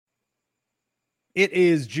It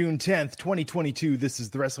is June 10th, 2022. This is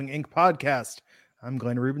the Wrestling Inc. podcast. I'm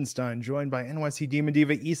Glenn Rubenstein, joined by NYC Demon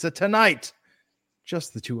Diva Issa tonight.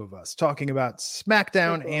 Just the two of us talking about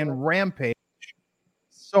SmackDown and Rampage.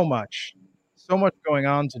 So much going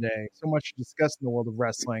on today. So much to discuss in the world of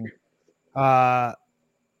wrestling. Fun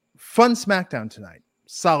SmackDown tonight.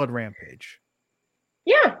 Solid Rampage.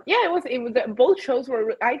 Yeah, it was. Both shows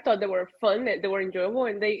were. I thought they were fun. They were enjoyable,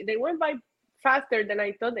 and they went by faster than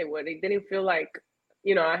I thought they would. It didn't feel like,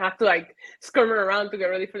 I have to skirmish around to get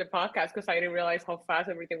ready for the podcast because I didn't realize how fast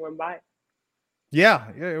everything went by.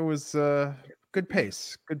 Yeah, it was good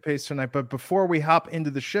pace tonight. But before we hop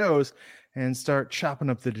into the shows and start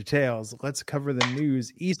chopping up the details, let's cover the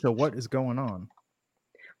news. Issa, what is going on?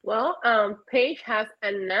 Well, Paige has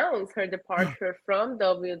announced her departure from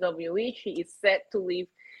WWE. She is set to leave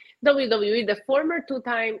WWE. The former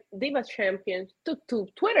two-time Divas champion took to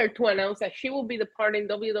Twitter to announce that she will be departing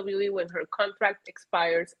WWE when her contract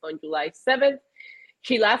expires on July 7th.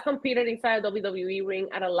 She last competed inside a WWE ring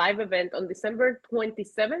at a live event on December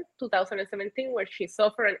 27, 2017, where she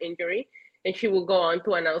suffered an injury, and she will go on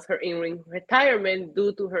to announce her in-ring retirement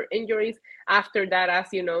due to her injuries. After that, as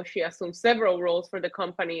you know, she assumed several roles for the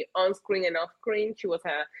company on-screen and off-screen. She was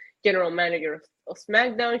a general manager of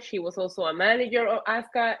SmackDown. She was also a manager of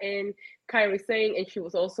Asuka and Kairi Sane, and she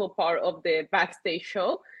was also part of the backstage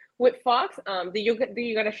show with Fox. Did you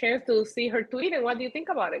get a chance to see her tweet, and what do you think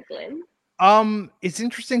about it, Glenn? It's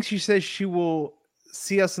interesting. She says she will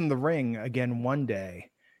see us in the ring again one day.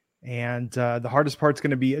 And the hardest part's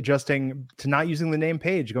going to be adjusting to not using the name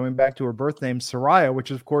Paige, going back to her birth name, Saraya,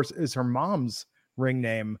 which of course is her mom's ring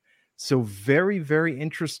name. So very, very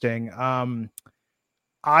interesting.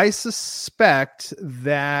 I suspect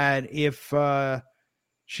that if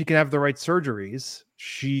she can have the right surgeries,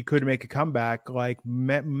 she could make a comeback like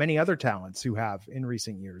many other talents who have in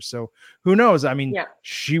recent years. So who knows? I mean,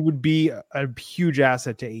 She would be a huge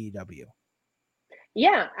asset to AEW.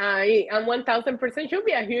 Yeah, I'm 1000%. She'll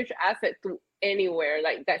be a huge asset to anywhere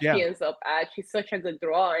like that. She ends up at. She's such a good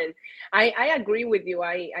draw, and I agree with you.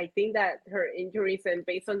 I think that her injuries, and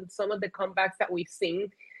based on some of the comebacks that we've seen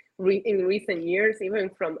in recent years, even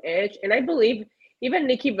from Edge, and I believe even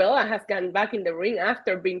Nikki Bella has gone back in the ring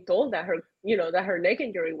after being told that her neck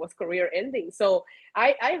injury was career ending. So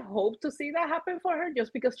I hope to see that happen for her,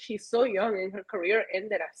 just because she's so young and her career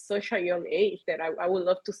ended at such a young age that I would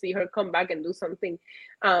love to see her come back and do something.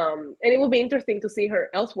 And it will be interesting to see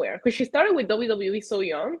her elsewhere, because she started with WWE so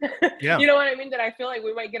young. Yeah. You know what I mean? That I feel like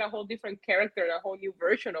we might get a whole different character and a whole new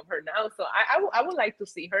version of her now. So I would like to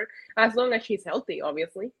see her, as long as she's healthy,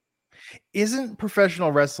 obviously. Isn't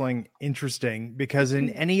professional wrestling interesting? Because in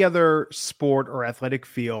any other sport or athletic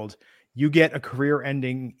field, you get a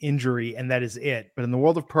career-ending injury and that is it. But in the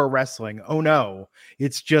world of pro wrestling, oh no,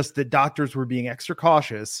 it's just that doctors were being extra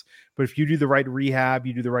cautious. But if you do the right rehab,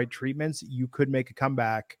 you do the right treatments, you could make a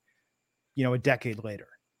comeback, a decade later.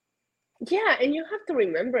 Yeah, and you have to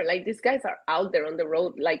remember, these guys are out there on the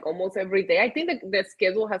road almost every day. I think that the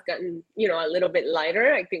schedule has gotten, a little bit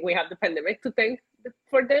lighter. I think we have the pandemic to thank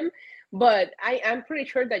for them. But I am pretty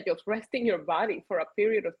sure that just resting your body for a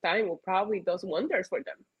period of time will probably does wonders for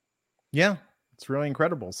them. Yeah, it's really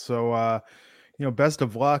incredible. So, best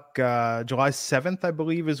of luck. July 7th, I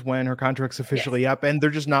believe, is when her contract's officially up, and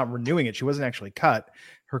they're just not renewing it. She wasn't actually cut.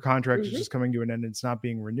 Her contract is just coming to an end and it's not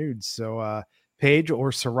being renewed. So, Paige or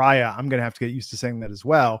Saraya, I'm going to have to get used to saying that as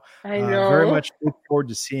well. I know. Very much look forward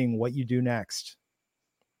to seeing what you do next.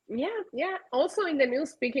 Yeah. Also in the news,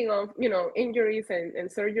 speaking of, injuries and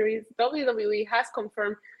surgeries, WWE has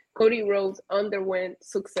confirmed Cody Rhodes underwent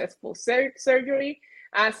successful surgery.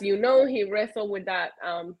 As you know, he wrestled with that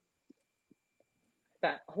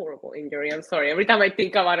horrible injury. I'm sorry. Every time I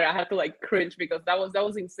think about it, I have to cringe, because that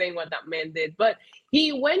was insane what that man did. But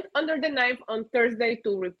he went under the knife on Thursday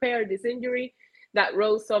to repair this injury that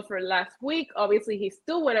Rhodes suffered last week. Obviously, he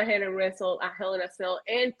still went ahead and wrestled at Hell in a Cell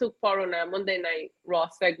and took part on a Monday Night Raw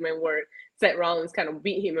segment where Seth Rollins kind of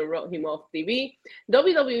beat him and wrote him off TV.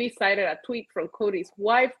 WWE cited a tweet from Cody's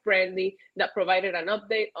wife, Brandy, that provided an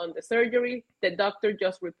update on the surgery. The doctor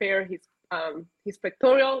just repaired his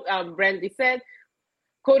pectoral. Brandy said,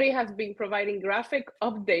 Cody has been providing graphic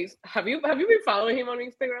updates. Have you been following him on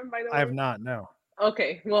Instagram, by the way? I have not, no.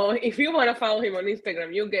 Okay, well, if you want to follow him on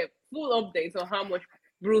Instagram, you'll get full updates on how much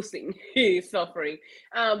bruising he is suffering.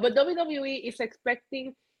 But WWE is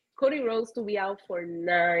expecting Cody Rhodes to be out for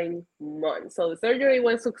 9 months. So the surgery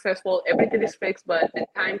was successful. Everything is fixed, but the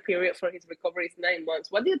time period for his recovery is 9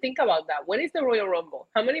 months. What do you think about that? When is the Royal Rumble?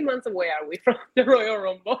 How many months away are we from the Royal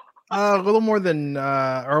Rumble? A little more than,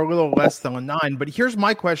 or a little less than 9. But here's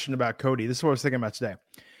my question about Cody. This is what I was thinking about today.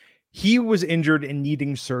 He was injured and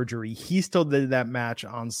needing surgery. He still did that match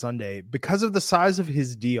on Sunday because of the size of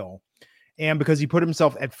his deal and because he put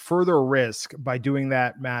himself at further risk by doing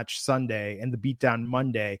that match Sunday and the beatdown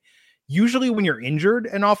Monday. Usually when you're injured,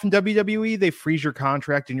 and often WWE, they freeze your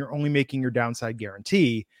contract and you're only making your downside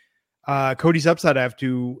guarantee. Cody's upside, I have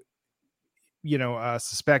to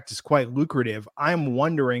suspect, is quite lucrative. I'm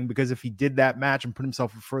wondering, because if he did that match and put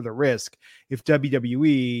himself at further risk, if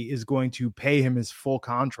WWE is going to pay him his full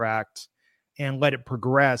contract and let it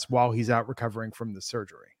progress while he's out recovering from the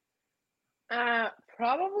surgery.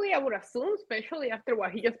 Probably, I would assume, especially after what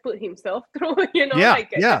he just put himself through,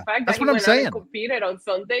 the fact that's what I'm saying. And competed on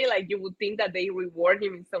Sunday, like you would think that they reward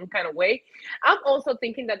him in some kind of way. I'm also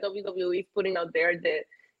thinking that WWE is putting out there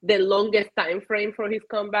the longest time frame for his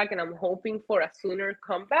comeback, and I'm hoping for a sooner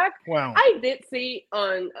comeback. Wow. I did see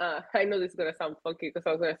on, I know this is going to sound funky because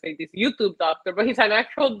I was going to say this YouTube doctor, but he's an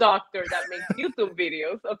actual doctor that makes YouTube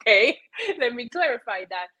videos, okay? Let me clarify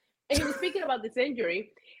that. And he was speaking about this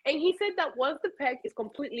injury, and he said that once the pec is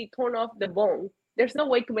completely torn off the bone, there's no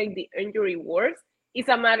way to make the injury worse. It's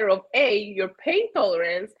a matter of A, your pain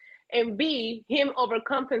tolerance, and B, him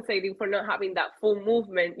overcompensating for not having that full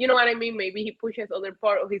movement. You know what I mean? Maybe he pushes other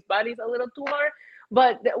part of his body a little too hard.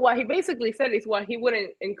 But what he basically said is why he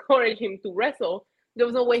wouldn't encourage him to wrestle. There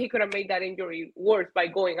was no way he could have made that injury worse by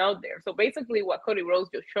going out there. So basically what Cody Rhodes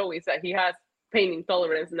just showed is that he has pain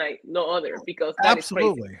intolerance like no other, because that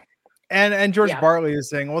absolutely is crazy. And George Bartley is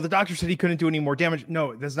saying, well, the doctor said he couldn't do any more damage.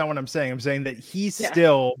 No, that's not what I'm saying. I'm saying that he's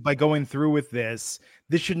still, by going through with this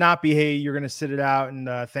should not be, hey, you're going to sit it out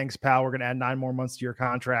and thanks, pal. We're going to add 9 more months to your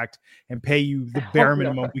contract and pay you the bare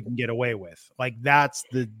minimum we can get away with. Like, that's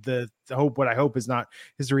the hope. What I hope is not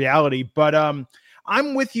his reality. But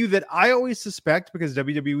I'm with you that I always suspect, because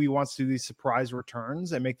WWE wants to do these surprise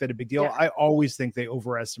returns and make that a big deal. I always think they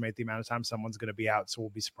overestimate the amount of time someone's going to be out. So we'll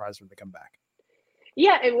be surprised when they come back.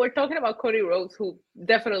 Yeah, and we're talking about Cody Rhodes, who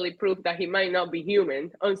definitely proved that he might not be human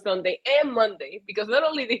on Sunday and Monday, because not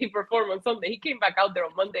only did he perform on Sunday, he came back out there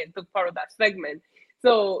on Monday and took part of that segment.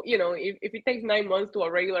 So, if it takes 9 months to a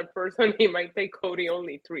regular person, he might take Cody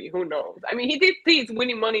only 3. Who knows? I mean, he did tease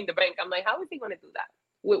winning Money in the Bank. I'm like, how is he going to do that?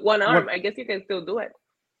 With one arm, I guess you can still do it.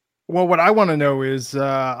 Well, what I want to know is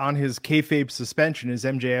on his kayfabe suspension, is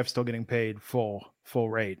MJF still getting paid full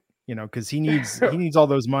rate? Because he needs all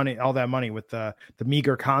that money with the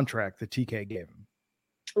meager contract that TK gave him.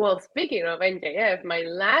 Well, speaking of MJF, my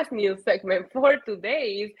last news segment for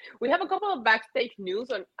today is we have a couple of backstage news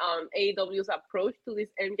on AEW's approach to this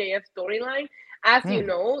MJF storyline. As you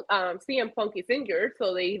know, CM Punk is injured,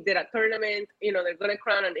 so they did a tournament. They're going to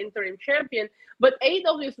crown an interim champion. But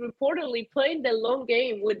AEW is reportedly playing the long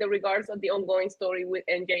game with the regards of the ongoing story with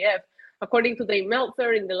MJF. According to Dave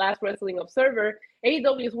Meltzer in the last Wrestling Observer,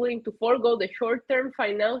 AEW is willing to forego the short-term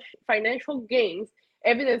financial gains,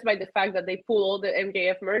 evidenced by the fact that they pull all the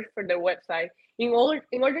MJF merch for their website, in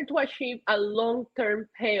order to achieve a long-term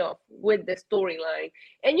payoff with the storyline.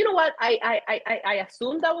 And you know what? I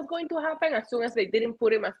assumed that was going to happen as soon as they didn't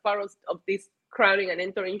put him as part of this crowning an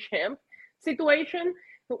interim champ situation.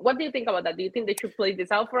 What do you think about that? Do you think they should play this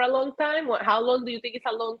out for a long time? How long do you think it's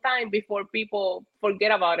a long time before people forget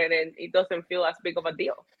about it and it doesn't feel as big of a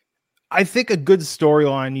deal? I think a good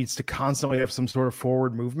storyline needs to constantly have some sort of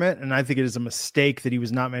forward movement. And I think it is a mistake that he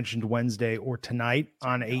was not mentioned Wednesday or tonight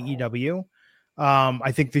on AEW.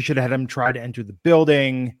 I think they should have had him try to enter the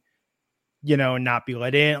building, and not be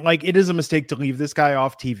let in. Like, it is a mistake to leave this guy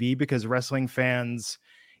off TV, because wrestling fans,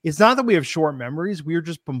 it's not that we have short memories. We are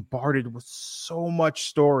just bombarded with so much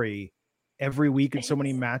story every week and so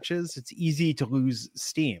many matches. It's easy to lose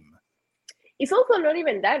steam. It's also not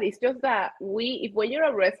even that. It's just that when you're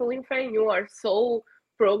a wrestling fan, you are so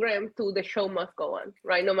programmed to the show must go on,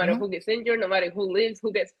 right? No matter who gets injured, no matter who lives,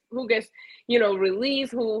 who gets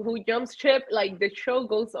released, who jumps ship, like the show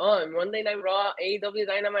goes on. Monday Night Raw, AEW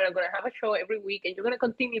Dynamite are going to have a show every week, and you're going to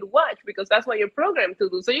continue to watch because that's what you're programmed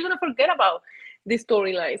to do. So you're going to forget about these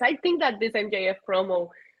storylines. I think that this MJF promo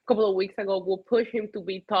a couple of weeks ago will push him to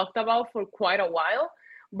be talked about for quite a while,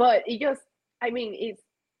 but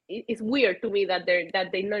it's weird to me that they're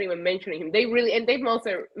not even mentioning him. They really, and they've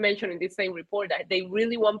also mentioned in this same report that they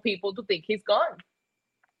really want people to think he's gone.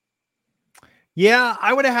 Yeah,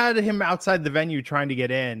 I would have had him outside the venue trying to get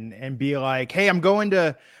in and be like, "Hey, I'm going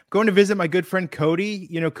to visit my good friend Cody,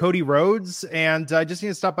 Cody Rhodes, and I just need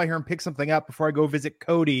to stop by here and pick something up before I go visit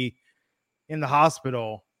Cody in the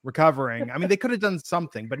hospital recovering." I mean, they could have done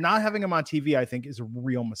something, but not having him on TV, I think, is a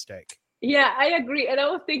real mistake. Yeah, I agree. And I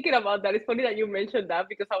was thinking about that. It's funny that you mentioned that,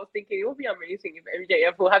 because I was thinking it would be amazing if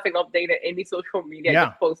MJF, who hasn't updated any social media,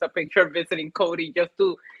 just post a picture visiting Cody just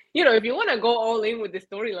to, if you want to go all in with the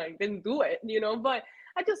storyline, then do it, but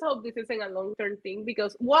I just hope this isn't a long-term thing,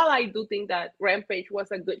 because while I do think that Rampage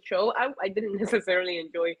was a good show, I didn't necessarily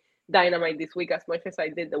enjoy Dynamite this week as much as I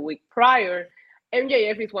did the week prior.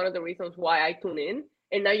 MJF is one of the reasons why I tune in.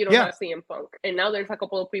 And now you don't have CM Punk. And now there's a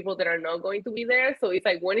couple of people that are not going to be there. So it's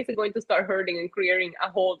like, when is it going to start hurting and creating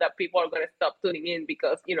a hole that people are going to stop tuning in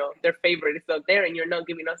because, their favorite is not there and you're not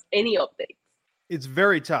giving us any updates? It's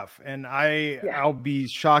very tough. And I'll be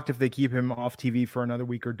shocked if they keep him off TV for another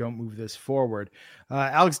week or don't move this forward.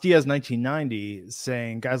 Alex Diaz 1990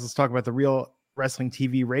 saying, guys, let's talk about the real wrestling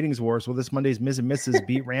TV ratings wars. Well, this Monday's Miz and Mrs.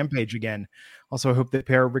 beat Rampage again. Also, I hope they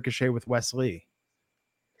pair Ricochet with Wes Lee.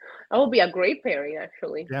 That would be a great pairing,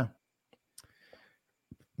 actually. Yeah.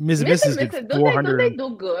 Miz and Mrs. did 400. Don't they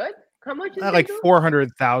do good? How much is like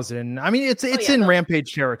 400,000. I mean, it's in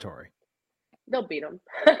Rampage territory. They'll beat them.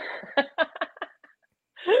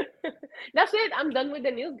 That's it. I'm done with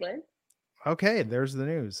the news, Glenn. Okay, there's the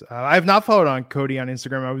news. I have not followed on Cody on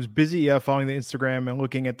Instagram. I was busy following the Instagram and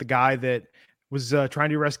looking at the guy that was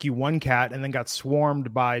trying to rescue one cat and then got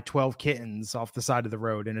swarmed by 12 kittens off the side of the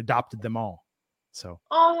road and adopted them all. So,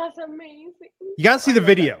 that's amazing. You gotta see the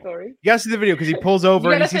video. You gotta see the video because he pulls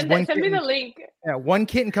over and he sees one kitten. Send me the link. Yeah, one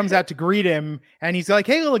kitten comes out to greet him and he's like,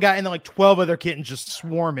 "Hey, little guy," and then like 12 other kittens just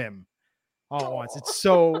swarm him all at once. It's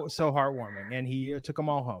so heartwarming, and he took them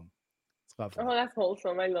all home. It's lovely. Oh, that's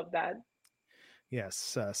wholesome. I love that.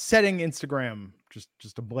 Yes, setting Instagram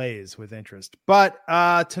just ablaze with interest. But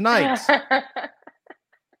tonight,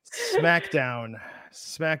 SmackDown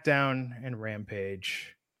and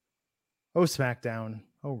Rampage. Oh, SmackDown.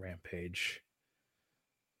 Oh, Rampage.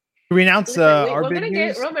 Should we announce our big news? We're going to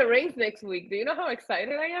get Roman Reigns next week. Do you know how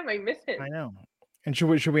excited I am? I miss him. I know. And should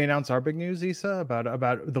we announce our big news, Issa, about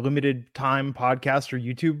the limited time podcast or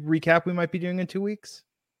YouTube recap we might be doing in 2 weeks?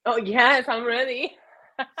 Oh, yes. I'm ready.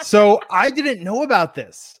 So I didn't know about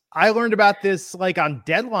this. I learned about this like on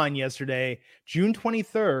Deadline yesterday. June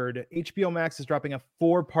 23rd, HBO Max is dropping a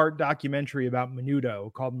 4-part documentary about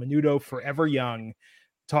Menudo called Menudo Forever Young,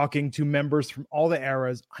 talking to members from all the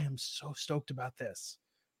eras. I am so stoked about this.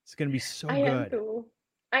 It's going to be so good.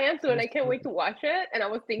 I am too, and I can't wait to watch it. And I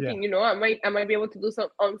was thinking, I might be able to do some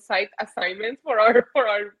on-site assignments for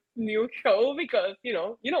our new show because you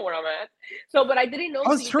know where I'm at. So, but I didn't know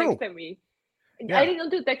you texted me. Yeah. I didn't know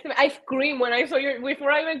to text me. I screamed when I saw before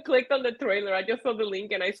I even clicked on the trailer. I just saw the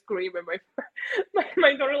link and I screamed. And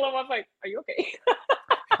my daughter-in-law was like, "Are you okay?"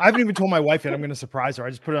 I haven't even told my wife yet. I'm going to surprise her. I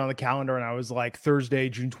just put it on the calendar and I was like, Thursday,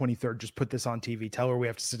 June 23rd, just put this on TV. Tell her we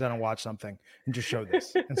have to sit down and watch something and just show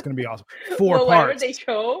this. It's going to be awesome. 4 parts. Whatever they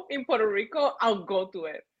show in Puerto Rico, I'll go to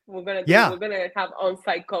it. We're going to have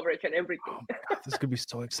on-site coverage and everything. Oh my God, this could be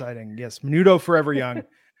so exciting. Yes. Menudo Forever Young.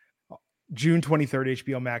 June 23rd,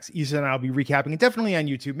 HBO Max. Issa and I will be recapping it, definitely on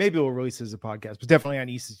YouTube. Maybe we'll release it as a podcast, but definitely on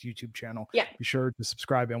Issa's YouTube channel. Yeah. Be sure to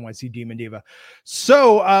subscribe, NYC Demon Diva.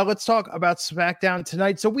 So let's talk about SmackDown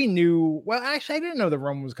tonight. So we knew, well, actually, I didn't know that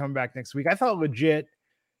Roman was coming back next week. I thought legit,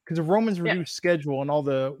 because of Roman's reduced schedule and all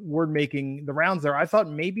the word making, the rounds there, I thought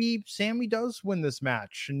maybe Sammy does win this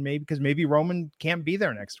match, and maybe Roman can't be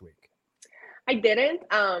there next week. I didn't.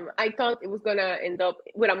 I thought it was gonna end up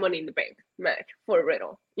with a Money in the Bank match for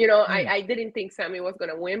Riddle. I didn't think Sammy was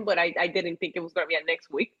gonna win, but I didn't think it was gonna be a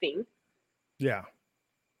next week thing. Yeah.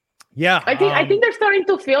 I think they're starting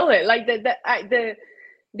to feel it. Like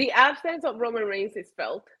the absence of Roman Reigns is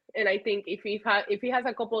felt, and I think if he has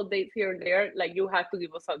a couple of dates here and there, like you have to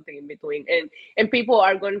give us something in between, and people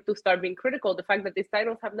are going to start being critical of the fact that these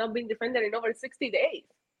titles have not been defended in over 60 days.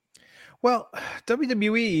 Well,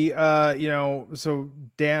 WWE, so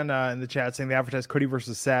Dan in the chat saying they advertised Cody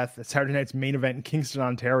versus Seth at Saturday night's main event in Kingston,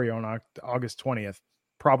 Ontario on August 20th.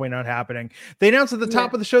 Probably not happening. They announced at the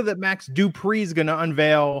top of the show that Max Dupree is going to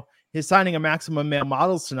unveil his signing of Maximum Male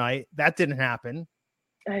Models tonight. That didn't happen.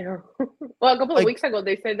 I know. Well, a couple of weeks ago,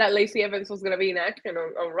 they said that Lacey Evans was going to be in action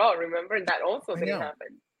on Raw. Remember? And that also didn't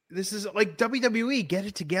happen. This is like WWE. Get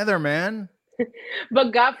it together, man.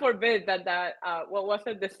 But God forbid that what was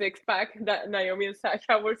it, the 6-pack that Naomi and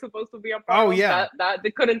Sasha were supposed to be a part of? Oh, yeah. That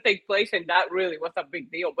they couldn't take place, and that really was a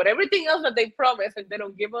big deal. But everything else that they promised and they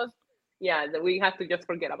don't give us, we have to just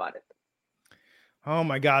forget about it. Oh,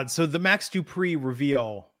 my God. So the Max Dupree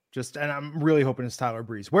reveal, and I'm really hoping it's Tyler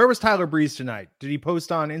Breeze. Where was Tyler Breeze tonight? Did he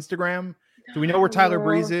post on Instagram? Do we know where Tyler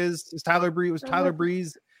Breeze is? Was Tyler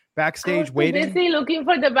Breeze backstage waiting? Busy looking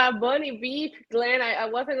for the Bad Bunny beach, Glenn. I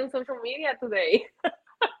wasn't on social media today.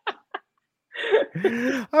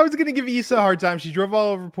 I was going to give Issa a hard time. She drove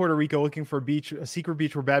all over Puerto Rico looking for a secret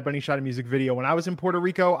beach where Bad Bunny shot a music video. When I was in Puerto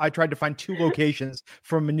Rico, I tried to find 2 locations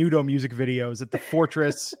for Menudo music videos at the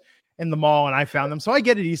Fortress in the mall, and I found them. So I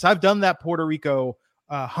get it, Issa. I've done that Puerto Rico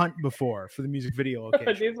hunt before for the music video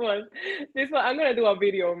location. this one, I'm gonna do a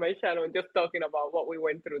video on my channel just talking about what we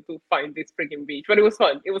went through to find this freaking beach. But it was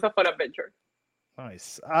fun. It was a fun adventure.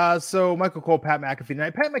 Nice. So Michael Cole, Pat McAfee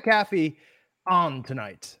tonight. Pat McAfee on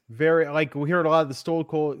tonight. Very like we heard a lot of the Stone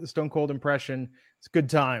Cold impression. It's good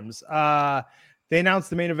times. They announced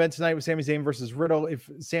the main event tonight with Sami Zayn versus Riddle. If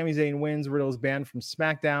Sami Zayn wins, Riddle is banned from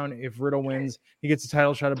SmackDown. If Riddle wins, he gets a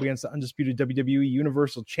title shot up against the undisputed WWE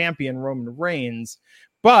Universal Champion Roman Reigns.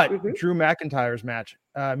 But Drew McIntyre's match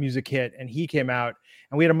music hit, and he came out,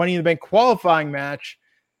 and we had a Money in the Bank qualifying match.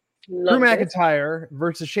 Drew McIntyre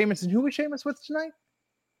versus Sheamus. And who was Sheamus with tonight?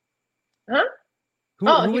 Huh? Who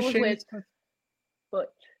was Sheamus with? Butch.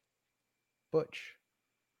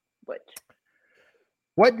 Butch.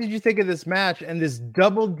 What did you think of this match and this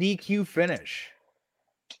double DQ finish?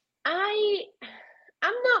 I'm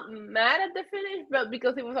not mad at the finish, but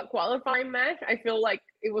because it was a qualifying match, I feel like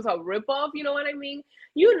it was a ripoff. You know what I mean?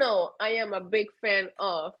 You know, I am a big fan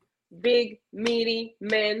of big, meaty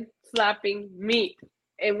men slapping meat.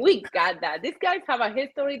 And we got that. These guys have a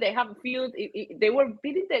history. They have a feud. They were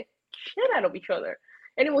beating the shit out of each other.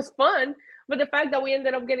 And it was fun. But the fact that we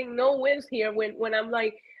ended up getting no wins here when I'm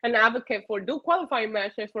like an advocate for do qualifying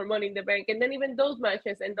matches for Money in the Bank, and then even those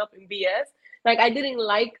matches end up in BS. Like, I didn't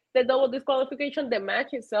like the double disqualification. The match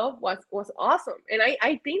itself was awesome. And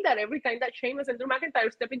I think that every time that Sheamus and Drew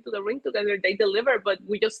McIntyre step into the ring together, they deliver. But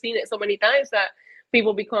we just seen it so many times that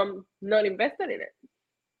people become not invested in it.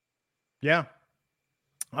 Yeah.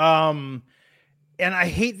 And I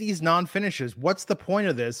hate these non-finishes. What's the point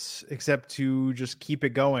of this except to just keep it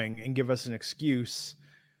going and give us an excuse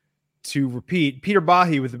to repeat? Peter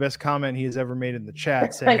Bahi with the best comment he has ever made in the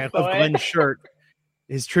chat saying, I love Glenn's shirt.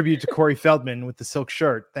 His tribute to Corey Feldman with the silk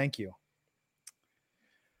shirt. Thank you.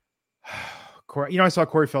 Corey, I saw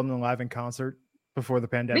Corey Feldman live in concert before the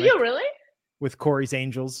pandemic. Did you really? With Corey's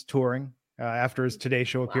Angels touring after his Today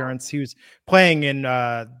Show appearance. He was playing in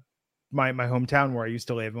my hometown where I used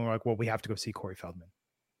to live, and we're like, well, we have to go see Corey Feldman.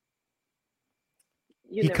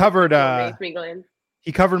 He covered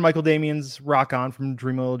Michael Damian's Rock On from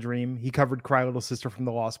Dream a Little Dream. He covered Cry Little Sister from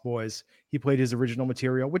The Lost Boys. He played his original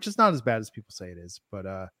material, which is not as bad as people say it is. But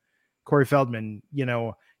Corey Feldman,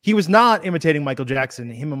 he was not imitating Michael Jackson.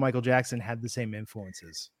 Him and Michael Jackson had the same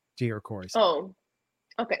influences, to hear Corey say. Oh,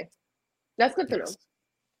 okay. That's good to know.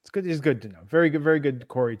 It's good to know. Very good,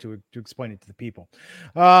 Corey, to explain it to the people.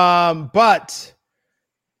 But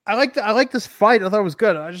I like this fight. I thought it was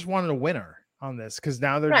good. I just wanted a winner on this because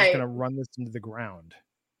now they're just going to run this into the ground.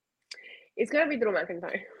 It's going to be Drew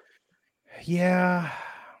McIntyre. Yeah.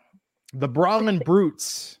 The Brawling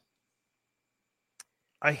Brutes.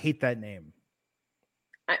 I hate that name.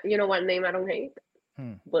 You know what name I don't hate?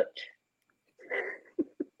 Butch.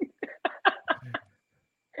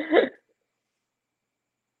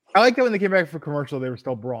 I like that when they came back for commercial, they were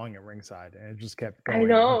still brawling at ringside, and it just kept going. I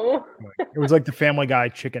know. It was like the Family Guy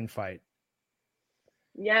chicken fight.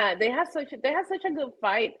 Yeah, they had such a good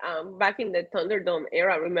fight back in the Thunderdome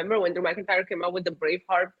era. Remember when Drew McIntyre came out with the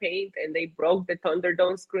Braveheart paint and they broke the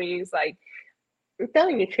Thunderdome screens? Like, I'm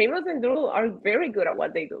telling you, Sheamus and Drew are very good at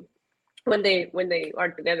what they do when they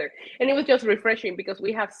are together. And it was just refreshing because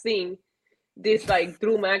we have seen this like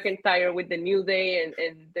Drew McIntyre with the New Day and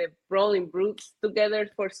the Brawling Brutes together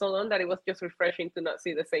for so long that it was just refreshing to not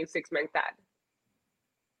see the same six-man tag.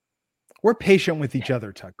 We're patient with each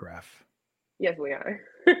other, Tuck Graff. Yes, we are.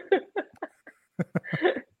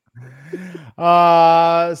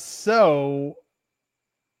 So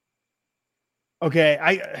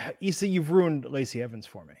okay, Issa, you've ruined Lacey Evans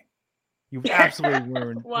for me. You've absolutely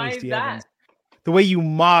ruined Lacey Evans. The way you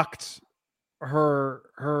mocked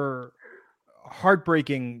her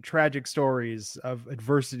heartbreaking, tragic stories of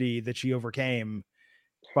adversity that she overcame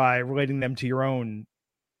by relating them to your own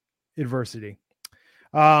adversity.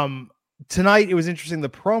 Tonight, it was interesting, the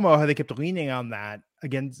promo, how they kept leaning on that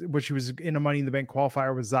again, when she was in a Money in the Bank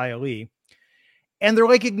qualifier with Xia Li. And they're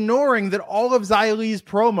like ignoring that all of Xia Li's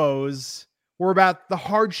promos were about the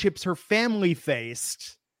hardships her family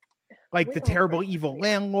faced, like the terrible evil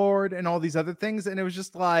landlord and all these other things. And it was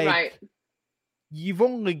just like, you've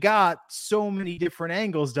only got so many different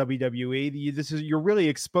angles, WWE. You're really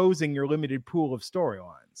exposing your limited pool of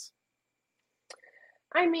storylines.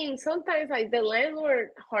 I mean, sometimes like the landlord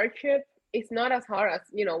hardship is not as hard as,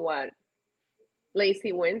 what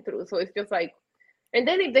Lacey went through. So it's just like, and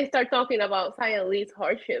then if they start talking about Xia Li's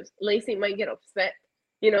hardships, Lacey might get upset,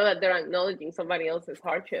 that they're acknowledging somebody else's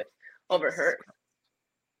hardships over hers.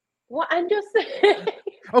 Well, I'm just saying.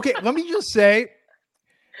 Okay, let me just say,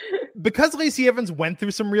 because Lacey Evans went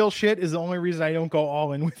through some real shit is the only reason I don't go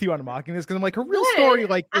all in with you on mocking this, because I'm like, her real story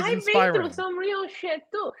like is I've inspiring. been through some real shit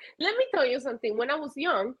too. Let me tell you something. When I was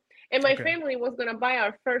young and my family was gonna buy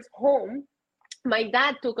our first home, my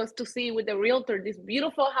dad took us to see with the realtor this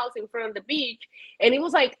beautiful house in front of the beach, and it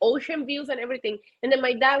was like ocean views and everything. And then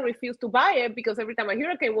my dad refused to buy it because every time a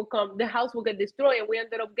hurricane would come, the house would get destroyed, and we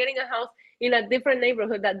ended up getting a house in a different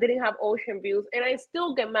neighborhood that didn't have ocean views. And I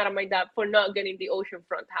still get mad at my dad for not getting the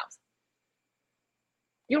oceanfront house.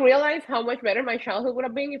 You realize how much better my childhood would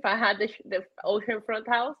have been if I had the oceanfront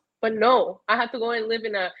house? But no, I had to go and live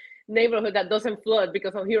in a neighborhood that doesn't flood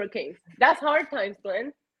because of hurricanes. That's hard times,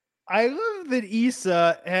 Glenn. I love that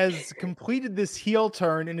Issa has completed this heel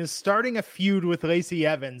turn and is starting a feud with Lacey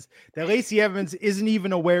Evans that Lacey Evans isn't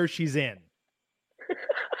even aware she's in.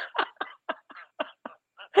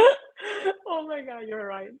 Oh my God, you're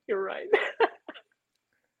right. You're right.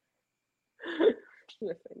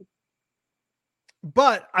 Listen.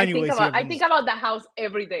 But I think about that house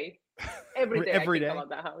every day. Every day I think about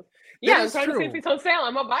that house. Yeah, I'm trying to see if it's on sale.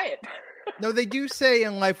 I'm gonna buy it. No, they do say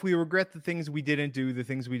in life we regret the things we didn't do, the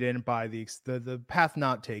things we didn't buy, the path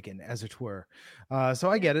not taken, as it were.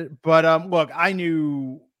 So I get it. But look, I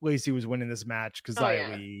knew Lacey was winning this match because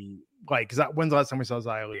Xia Li, when's the last time we saw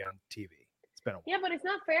Xia Li on TV? It's been a while. Yeah, but it's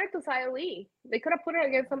not fair to Xia Li. They could have put her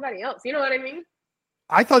against somebody else. You know what I mean?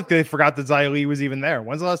 I thought they forgot that Xia Li was even there.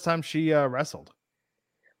 When's the last time she wrestled?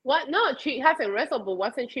 What? No, she hasn't wrestled, but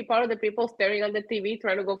wasn't she part of the people staring at the TV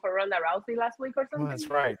trying to go for Ronda Rousey last week or something? Oh, that's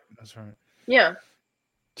right. That's right. Yeah.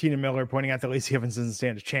 Tina Miller pointing out that Lacey Evans doesn't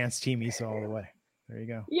stand a chance. Team Issa all the way. There you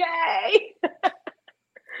go. Yay!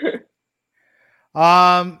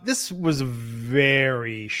 This was a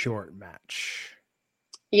very short match.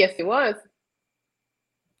 Yes, it was.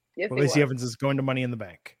 Yes, Lacey Evans is going to Money in the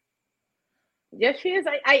Bank. Yes, she is.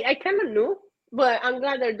 I kind of knew, but I'm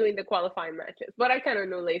glad they're doing the qualifying matches. But I kind of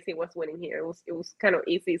knew Lacey was winning here. It was kind of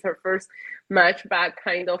easy. It's her first match back.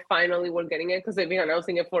 Kind of finally we're getting it because they've been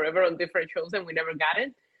announcing it forever on different shows and we never got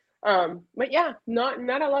it. But yeah, not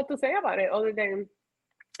a lot to say about it other than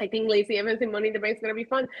I think Lacey Evans in Money in the Bank is gonna be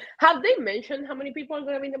fun. Have they mentioned how many people are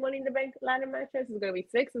gonna be in the Money in the Bank ladder matches? Is it gonna be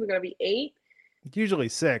 6? Is it gonna be 8? It's usually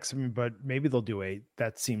 6. I mean, but maybe they'll do 8.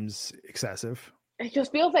 That seems excessive. It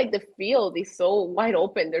just feels like the field is so wide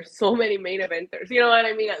open. There's so many main eventers. You know what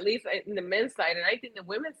I mean? At least in the men's side, and I think the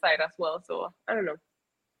women's side as well. So I don't know.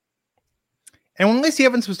 And when Lacey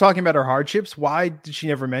Evans was talking about her hardships, why did she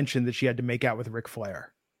never mention that she had to make out with Ric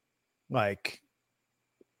Flair? Like,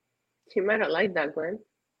 she might have liked that, Glenn.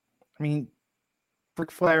 I mean,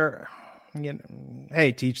 Ric Flair.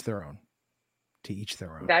 Hey, to each their own. To each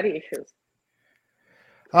their own. Daddy issues.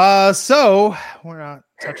 So we're not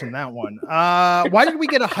touching that one. Why did we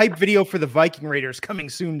get a hype video for the Viking Raiders coming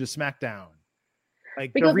soon to SmackDown?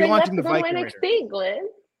 Like because they're relaunching the Viking NXT, Raiders. Glenn.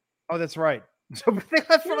 Oh, that's right. So they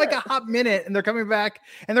left for like a hot minute, and they're coming back,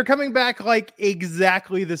 like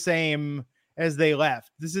exactly the same as they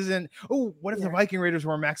left. This isn't. Oh, what if the Viking Raiders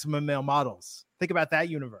were Maximum Male Models? Think about that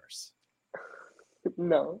universe.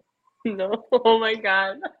 No. Oh my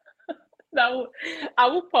God, I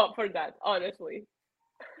would pop for that, honestly.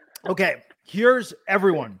 Okay, here's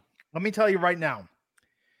everyone. Let me tell you right now.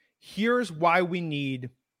 Here's why we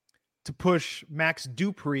need to push Max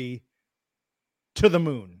Dupree to the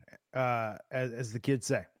moon, as the kids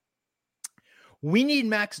say. We need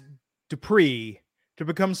Max Dupree to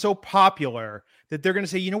become so popular that they're going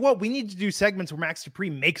to say, you know what? We need to do segments where Max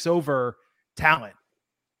Dupree makes over talent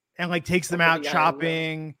and like takes them out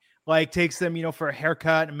shopping, like takes them, for a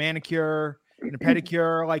haircut, a manicure, and a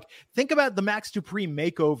pedicure. Like, think about the Max Dupree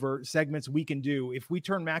makeover segments we can do if we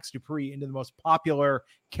turn Max Dupree into the most popular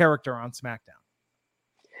character on SmackDown.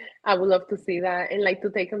 I would love to see that, and like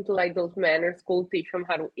to take him to like those manner school, teach him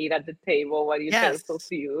how to eat at the table, what utensils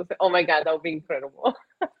to use. Oh my God, that would be incredible.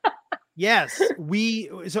 Yes,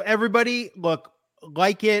 so everybody, look,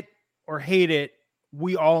 like it or hate it,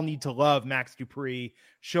 we all need to love Max Dupree,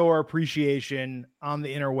 show our appreciation on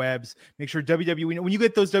the interwebs. Make sure WWE, when you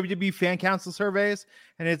get those WWE fan council surveys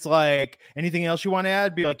and it's like, anything else you want to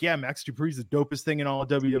add? Be like, yeah, Max Dupree's the dopest thing in all of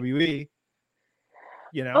WWE.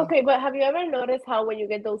 Okay, but have you ever noticed how when you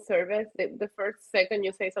get those surveys, the first second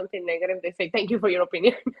you say something negative, they say, thank you for your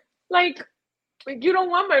opinion. like you don't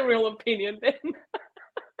want my real opinion then.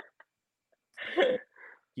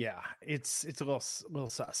 Yeah, it's a little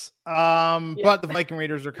sus. But the Viking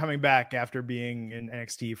Raiders are coming back after being in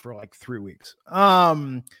NXT for like 3 weeks.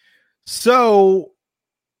 So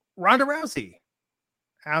Ronda Rousey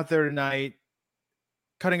out there tonight,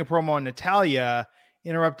 cutting a promo on Natalya,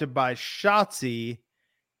 interrupted by Shotzi,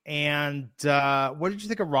 And what did you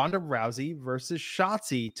think of Ronda Rousey versus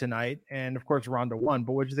Shotzi tonight? And of course, Ronda won.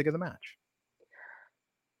 But what did you think of the match?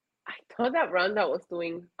 I thought that Ronda was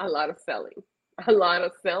doing a lot of selling. A lot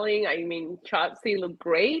of selling. I mean, Shotzi looked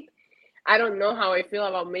great. I don't know how I feel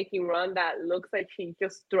about making Ronda look like she's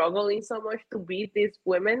just struggling so much to beat these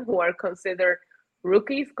women who are considered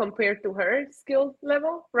rookies compared to her skill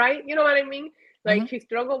level, right? You know what I mean? Like she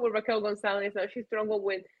struggled with Raquel Gonzalez, now she struggled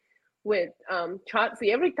with Shotzi.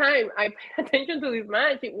 Every time I pay attention to this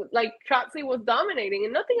match, it was like Shotzi was dominating,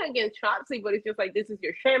 and nothing against Shotzi, but it's just like this is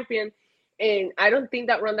your champion, and I don't think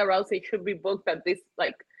that Ronda Rousey should be booked at this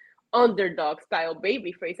like underdog style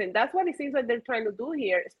baby face, and that's what it seems like they're trying to do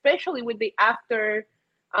here, especially with the after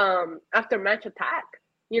match attack.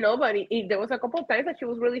 You know, but there was a couple of times that she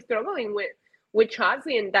was really struggling with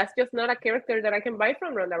Shotzi, and that's just not a character that I can buy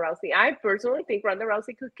from Ronda Rousey. I personally think Ronda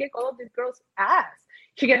Rousey could kick all of these girls' ass.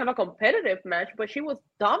 She can have a competitive match, but she was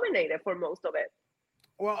dominated for most of it.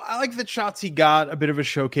 Well, I like that Shotzi got a bit of a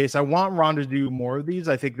showcase. I want Ronda to do more of these.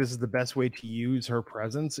 I think this is the best way to use her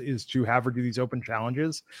presence is to have her do these open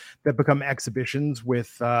challenges that become exhibitions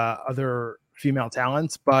with other female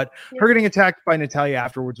talents. But her getting attacked by Natalya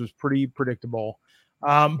afterwards was pretty predictable.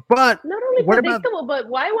 But not only predictable, but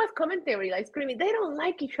why was commentary like screaming? They don't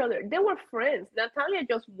like each other. They were friends. Natalya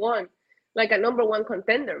just won like a number one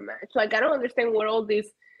contender match. Like I don't understand where all these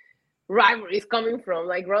rivalries coming from.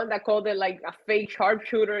 Like Ronda called it like a fake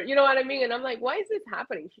sharpshooter. You know what I mean? And I'm like, why is this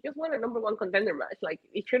happening? She just won a number one contender match. Like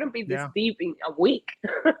it shouldn't be this deep in a week.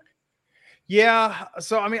 Yeah,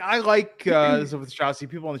 so I mean, I like this with Shotzi.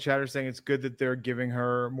 People in the chat are saying it's good that they're giving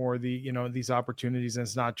her more of the these opportunities, and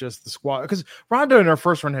it's not just the squash. Because Ronda in her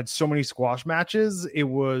first run had so many squash matches, it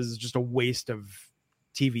was just a waste of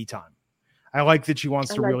TV time. I like that she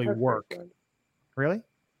wants to really work. Really?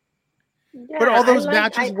 Yeah, but all those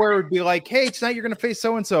matches where it'd be like, hey, tonight you're going to face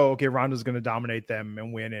so-and-so. Okay, Ronda's going to dominate them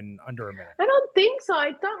and win in under a minute. I don't think so.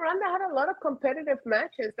 I thought Ronda had a lot of competitive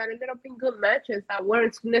matches that ended up being good matches that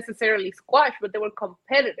weren't necessarily squash, but they were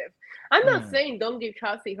competitive. I'm not saying don't give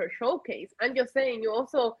Shotzi her showcase. I'm just saying you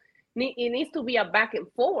also it needs to be a back and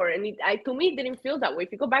forth. And to me, it didn't feel that way.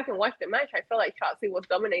 If you go back and watch the match, I felt like Shotzi was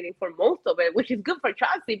dominating for most of it, which is good for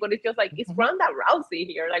Shotzi, but it's just like, it's Ronda Rousey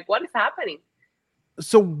here. Like, what is happening?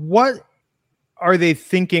 So what are they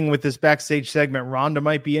thinking with this backstage segment? Ronda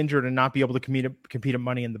might be injured and not be able to compete at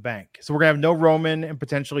Money in the Bank. So we're gonna have no Roman and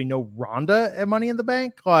potentially no Ronda at Money in the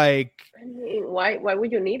Bank. Like, I mean, why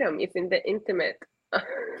would you need them? It's in the intimate,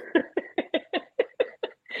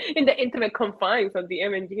 in the intimate confines of the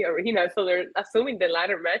M&G arena. So they're assuming the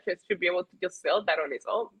ladder matches should be able to just sell that on its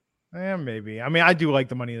own. Yeah, maybe. I mean, I do like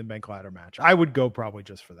the Money in the Bank ladder match. I would go probably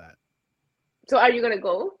just for that. So are you gonna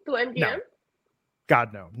go to MGM? No.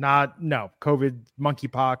 God, no, no. COVID,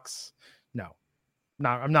 monkeypox, no.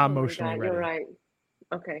 I'm not emotionally ready. You're right.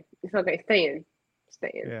 Okay, it's okay. Stay in.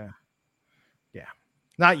 Yeah.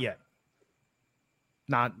 Not yet.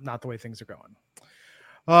 Not the way things are going.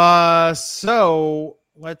 So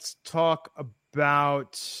let's talk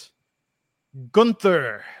about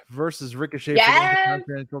Gunther versus Ricochet for the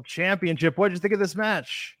Intercontinental Championship. What did you think of this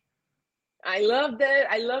match? I loved it.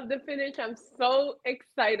 I love the finish. I'm so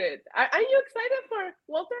excited. Are you excited for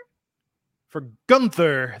Walter? For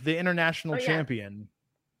Gunther, the international champion.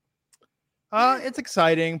 It's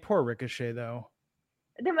exciting. Poor Ricochet, though.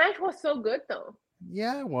 The match was so good, though.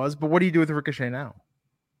 Yeah, it was. But what do you do with Ricochet now?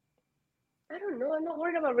 I don't know. I'm not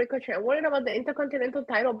worried about Ricochet. I'm worried about the Intercontinental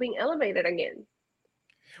title being elevated again.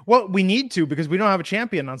 Well, we need to because we don't have a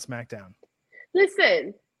champion on SmackDown.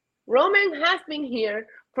 Listen, Roman has been here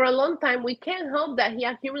for a long time. We can't help that he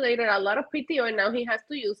accumulated a lot of PTO and now he has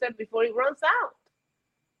to use it before he runs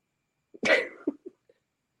out.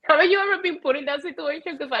 Haven't you ever been put in that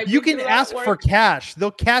situation? Because you can ask for cash.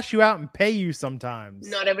 They'll cash you out and pay you sometimes.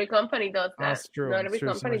 Not every company does that. That's true. Not every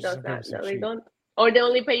company does that. No, they don't. Or they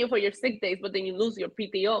only pay you for your sick days, but then you lose your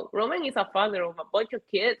PTO. Roman is a father of a bunch of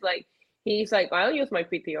kids. Like, he's like, I'll use my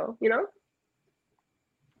PTO, you know?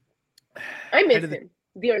 I miss him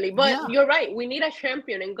dearly, but you're right. We need a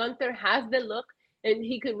champion, and Gunther has the look, and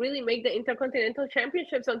he could really make the Intercontinental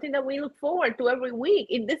Championship something that we look forward to every week.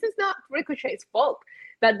 This is not Ricochet's fault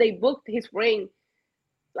that they booked his reign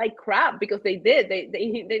like crap, because they did.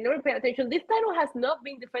 They never paid attention. This title has not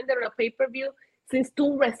been defended on a pay-per-view since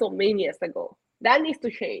 2 WrestleManias ago. That needs to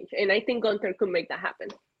change, and I think Gunther could make that happen.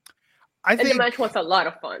 And the match was a lot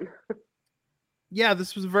of fun. Yeah,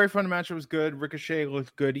 this was a very fun match. It was good. Ricochet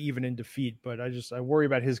looked good even in defeat, but I worry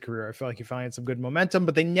about his career. I feel like he finally had some good momentum,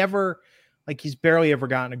 but they never, he's barely ever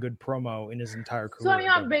gotten a good promo in his entire career. So are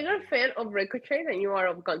you a bigger fan of Ricochet than you are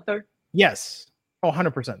of Gunther? Yes. Oh,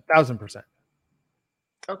 100%, 1,000%.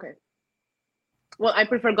 Okay. Well, I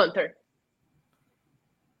prefer Gunther.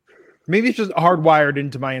 Maybe it's just hardwired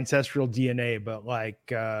into my ancestral DNA, but like,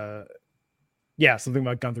 yeah, something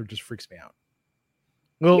about Gunther just freaks me out.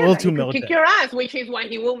 A little too He could militant. kick your ass, which is why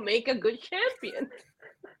he will make a good champion.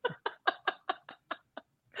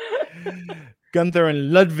 Gunther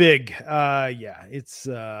and Ludwig. Yeah, it's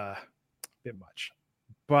a bit much.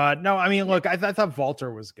 But no, I mean, look, I thought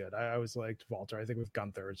Walter was good. I always liked Walter. I think with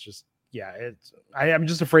Gunther, it's just, yeah, I'm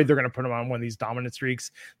just afraid they're going to put him on one of these dominant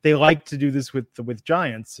streaks. They like to do this with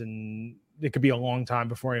Giants, and it could be a long time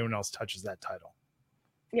before anyone else touches that title.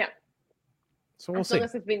 Yeah. So we'll see. As long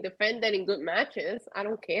as it's been defended in good matches, I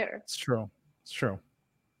don't care. It's true. It's true.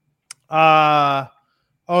 Oh,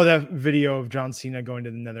 that video of John Cena going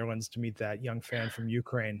to the Netherlands to meet that young fan from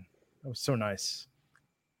Ukraine. That was so nice.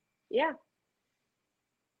 Yeah.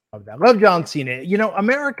 Love that. Love John Cena. You know,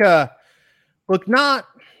 America, look,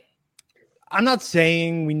 I'm not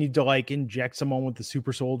saying we need to like inject someone with the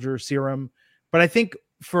super soldier serum, but I think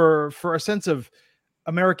for a sense of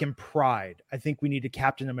American pride, I think we need a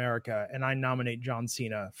Captain America, and I nominate John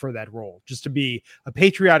Cena for that role, just to be a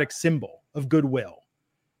patriotic symbol of goodwill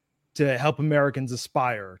to help Americans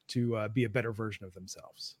aspire to be a better version of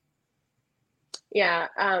themselves. Yeah,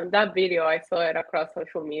 that video, I saw it across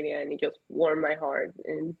social media, and it just warmed my heart.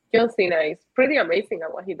 And John Cena is pretty amazing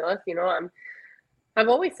at what he does. You know, I've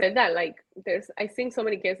always said that. Like, I've seen so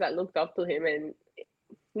many kids that looked up to him, and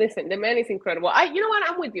listen, the man is incredible. You know what?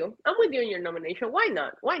 I'm with you. I'm with you in your nomination. Why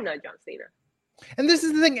not? Why not John Cena? And this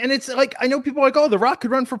is the thing, and it's like, I know people are like, oh, The Rock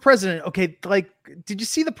could run for president. Okay, like, did you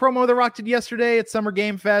see the promo The Rock did yesterday at Summer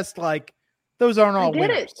Game Fest? Like, those aren't all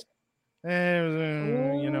winners.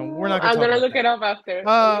 You know, we're not. I'm gonna look it up after.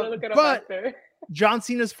 But John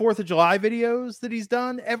Cena's 4th of July videos that he's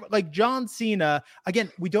done, like John Cena,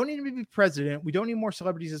 again, we don't need him to be president. We don't need more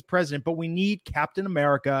celebrities as president, but we need Captain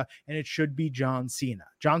America, and it should be John Cena.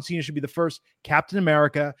 John Cena should be the first Captain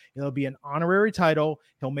America. It'll be an honorary title.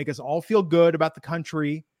 He'll make us all feel good about the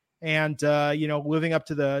country and, you know, living up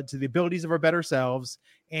to the abilities of our better selves.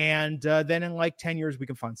 And then in like 10 years, we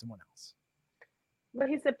can find someone else. But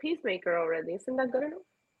he's a peacemaker already. Isn't that good enough?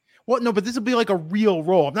 Well, no, but this will be like a real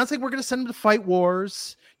role. I'm not saying we're going to send him to fight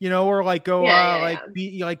wars, you know, or like go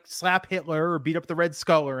slap Hitler or beat up the Red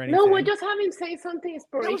Skull or anything. No, we'll just have him say something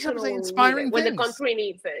inspirational, inspiring when the country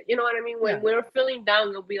needs it. You know what I mean? When we're feeling down,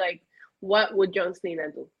 it'll be like, what would John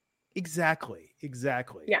Cena do? Exactly.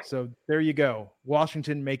 Yeah. So there you go.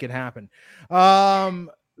 Washington, make it happen. Oh,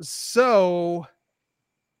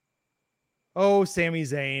 Sami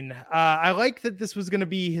Zayn. I like that this was going to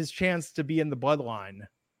be his chance to be in the bloodline.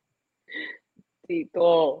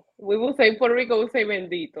 Tito. We will say Puerto Rico will say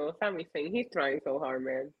bendito. Sami Zayn, he's trying so hard,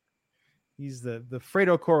 man. He's the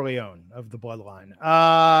Fredo Corleone of the bloodline.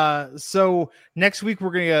 So next week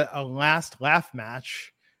we're going to get a last laugh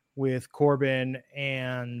match with Corbin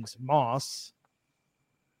and Moss.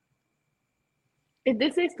 If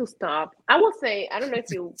this is to stop, I will say, I don't know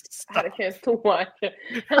if you had a chance to watch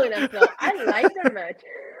Hell in a Cell. I like their match.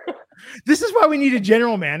 This is why we need a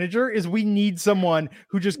general manager, is we need someone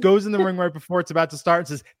who just goes in the ring right before it's about to start and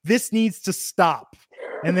says, this needs to stop.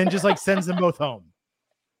 And then just like sends them both home.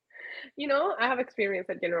 You know, I have experience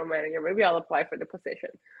as general manager. Maybe I'll apply for the position.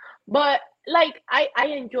 But like, I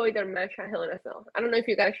enjoyed their match at Hell in a Cell. I don't know if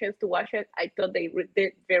you got a chance to watch it. I thought they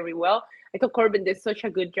did very well. I thought Corbin did such a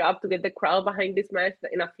good job to get the crowd behind this match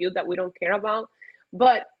in a feud that we don't care about.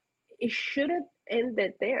 But it should have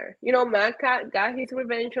ended there. You know, Matt got his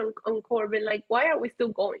revenge on Corbin. Like, why are we still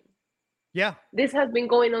going? Yeah. This has been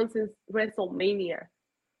going on since WrestleMania.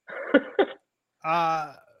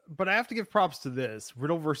 But I have to give props to this.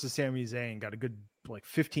 Riddle versus Sami Zayn got a good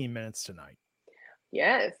 15 minutes tonight.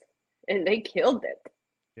 Yes. And they killed it.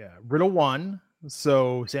 Yeah. Riddle won.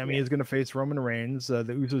 So Sami is going to face Roman Reigns. The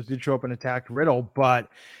Usos did show up and attack Riddle. But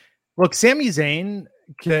look, Sami Zayn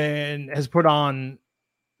has put on...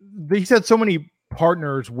 He's had so many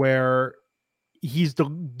partners where he's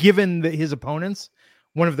given his opponents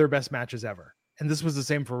one of their best matches ever. And this was the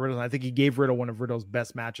same for Riddle. I think he gave Riddle one of Riddle's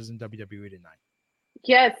best matches in WWE tonight.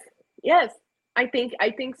 Yes. I think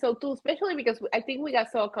so too, especially because I think we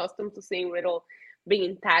got so accustomed to seeing Riddle being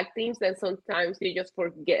in tag teams that sometimes you just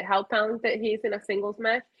forget how talented he is in a singles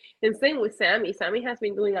match. And same with Sami. Sami has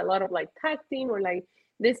been doing a lot of like tag team or like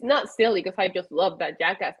this, not silly because I just love that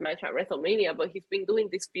Jackass match at WrestleMania, but he's been doing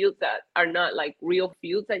these feuds that are not like real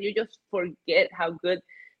feuds that you just forget how good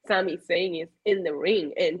Sami Zayn is in the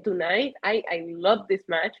ring. And tonight, I love this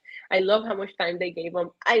match. I love how much time they gave him.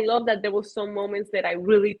 I love that there was some moments that I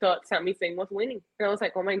really thought Sami Zayn was winning. And I was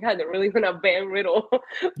like, oh my God, they're really going to ban Riddle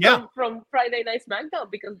from Friday Night SmackDown,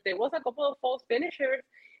 because there was a couple of false finishers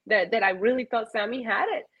that I really thought Sami had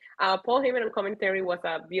it. Paul Heyman on commentary was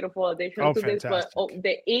a beautiful addition to fantastic. this, but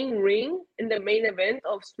the in-ring in the main event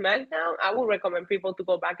of SmackDown, I would recommend people to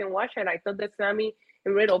go back and watch it. I thought that Sami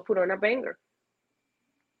and Riddle put on a banger.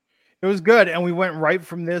 It was good, and we went right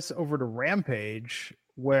from this over to Rampage,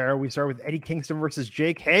 where we started with Eddie Kingston versus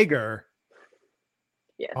Jake Hager.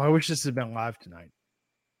 Yeah. Oh, I wish this had been live tonight.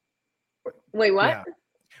 Wait, what? Yeah.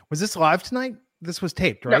 Was this live tonight? This was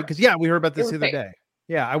taped, right? Because we heard about this the other day.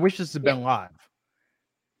 Yeah, I wish this had been live.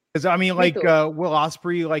 Because I mean, like Will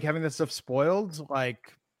Ospreay, like having this stuff spoiled,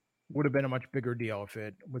 like would have been a much bigger deal if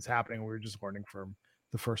it was happening. We were just learning from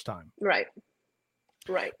the first time. Right.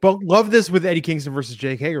 But love this with Eddie Kingston versus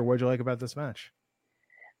Jake Hager. What did you like about this match?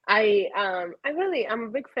 I'm a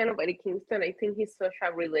big fan of Eddie Kingston. I think he's such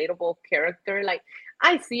a relatable character. Like,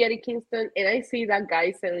 I see Eddie Kingston and I see that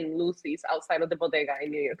guy selling Lucy's outside of the bodega in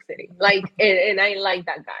New York City. Like, and I like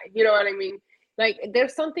that guy. You know what I mean? Like,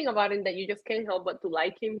 there's something about him that you just can't help but to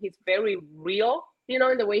like him. He's very real, you know,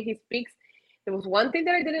 in the way he speaks. There was one thing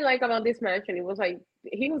that I didn't like about this match, and it was like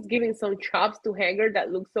he was giving some chops to Hager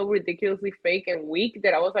that looked so ridiculously fake and weak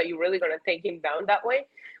that I was like, you're really going to take him down that way?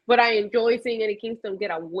 But I enjoy seeing Eddie Kingston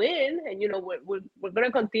get a win, and, you know, we're going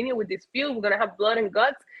to continue with this feud. We're going to have blood and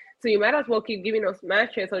guts, so you might as well keep giving us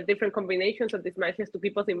matches or different combinations of these matches to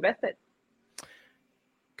keep us invested.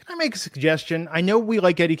 Can I make a suggestion? I know we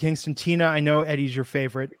like Eddie Kingston. Tina, I know Eddie's your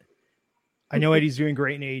favorite. I know Eddie's doing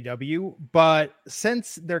great in AEW, but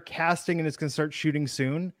since they're casting and it's going to start shooting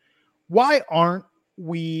soon, why aren't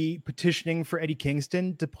we petitioning for Eddie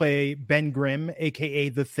Kingston to play Ben Grimm, aka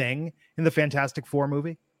The Thing, in the Fantastic Four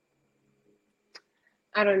movie?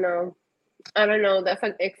 I don't know. That's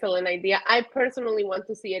an excellent idea. I personally want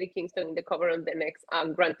to see Eddie Kingston in the cover of the next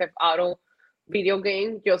Grand Theft Auto video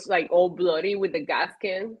game, just like all bloody with the gas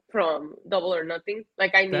can from Double or Nothing.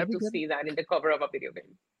 Like, I need to see that in the cover of a video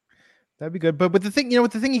game. That'd be good. But with the thing,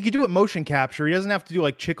 he could do it motion capture. He doesn't have to do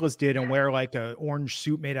like Chickless did and wear like an orange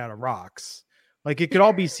suit made out of rocks. Like, it could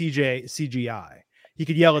all be CGI. He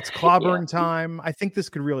could yell, "It's clobbering time." I think this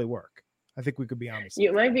could really work. I think we could be honest.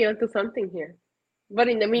 You might be onto something here. But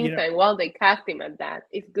in the meantime, while they cast him at that,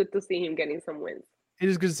 it's good to see him getting some wins. It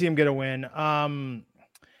is good to see him get a win.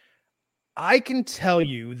 I can tell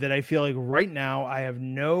you that I feel like right now I have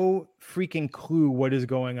no freaking clue what is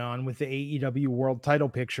going on with the AEW world title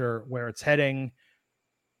picture, where it's heading,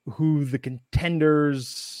 who the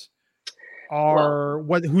contenders are,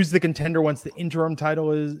 who's the contender once the interim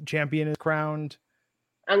champion is crowned.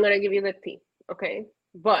 I'm going to give you the tea. Okay.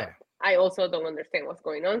 But okay. I also don't understand what's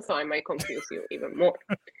going on, so I might confuse you even more.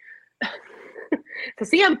 So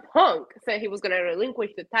CM Punk said he was going to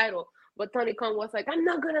relinquish the title, but Tony Khan was like, "I'm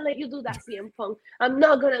not going to let you do that, CM Punk. I'm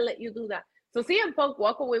not going to let you do that." So CM Punk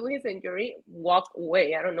walked away with his injury. Walk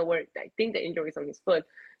away. I don't know where. I think the injury is on his foot.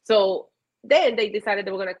 So then they decided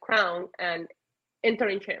they were going to crown an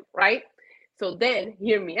interim champ, right? So then,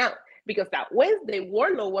 hear me out. Because that Wednesday,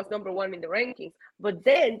 Wardlow was number one in the rankings. But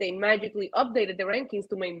then they magically updated the rankings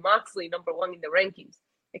to make Moxley number one in the rankings.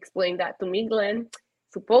 Explain that to me, Glenn.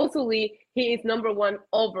 Supposedly, he is number one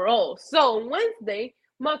overall. So on Wednesday,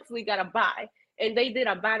 Moxley got a bye. And they did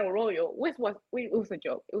a battle royal, which was a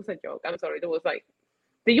joke. It was a joke. I'm sorry. There was like,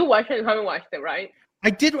 did you watch it? You haven't watched it, right? I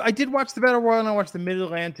did watch the battle royal, and I watched the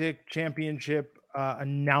Mid-Atlantic Championship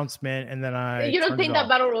announcement, and then You don't think that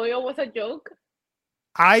battle royal was a joke?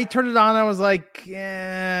 I turned it on. I was like,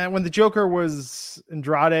 when the Joker was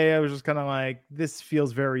Andrade, I was just kind of like, this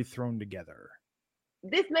feels very thrown together.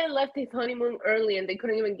 This man left his honeymoon early and they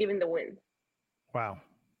couldn't even give him the win. Wow.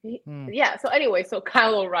 Yeah. So anyway,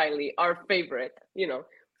 Kyle O'Reilly, our favorite,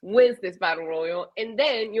 wins this battle royal. And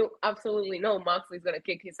then you absolutely know Moxley's going to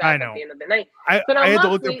kick his ass at the end of the night. I had to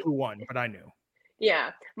look up who won, but I knew.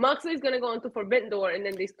 Yeah, Moxley's going to go into Forbidden Door, and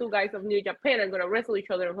then these two guys of New Japan are going to wrestle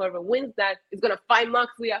each other, and whoever wins that is going to fight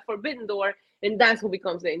Moxley at Forbidden Door, and that's who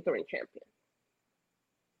becomes the interim champion.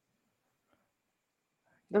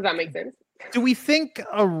 Does that make sense? Do we think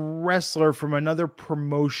a wrestler from another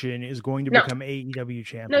promotion is going to become AEW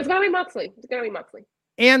champion? No, it's going to be Moxley.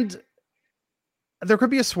 And there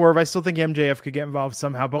could be a swerve. I still think MJF could get involved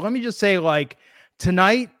somehow, but let me just say, like,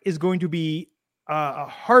 tonight is going to be a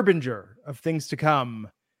harbinger of things to come.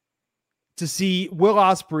 To see Will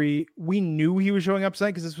Ospreay, we knew he was showing up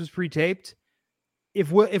tonight because this was pre-taped.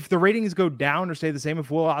 If the ratings go down or stay the same,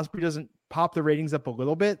 if Will Ospreay doesn't pop the ratings up a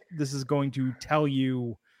little bit, this is going to tell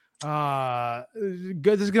you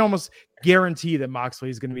This can almost guarantee that Moxley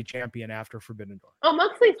is going to be champion after Forbidden Door. Oh,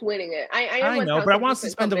 Moxley's winning it. I know, but I want to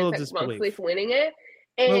suspend a little disbelief. Moxley's winning it.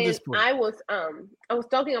 And I was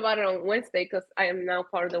talking about it on Wednesday because I am now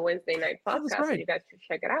part of the Wednesday night podcast. Right. So you guys should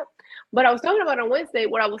check it out. But I was talking about it on Wednesday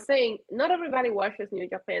where I was saying not everybody watches New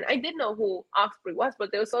Japan. I did know who Ospreay was,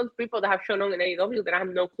 but there were some people that have shown on in AEW that I have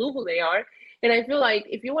no clue who they are. And I feel like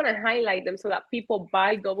if you want to highlight them so that people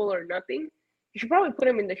buy Double or Nothing, you should probably put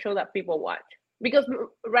them in the show that people watch. Because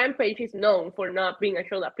Rampage is known for not being a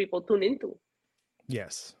show that people tune into.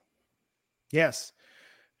 Yes.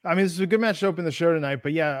 I mean, this is a good match to open the show tonight,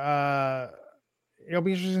 but yeah, it'll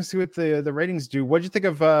be interesting to see what the ratings do. What did you think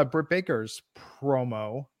of Britt Baker's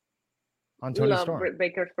promo on Toni Storm? Britt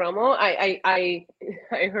Baker's promo. I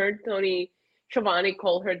heard Tony Schiavone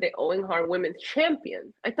call her the Owen Hart Women's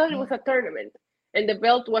Champion. I thought it was a tournament, and the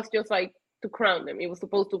belt was just like to crown them. It was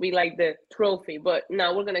supposed to be like the trophy, but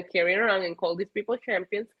now we're gonna carry it around and call these people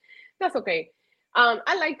champions. That's okay.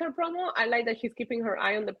 I liked her promo. I like that she's keeping her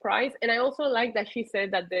eye on the prize. And I also like that she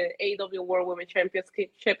said that the AEW World Women's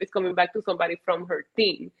Championship is coming back to somebody from her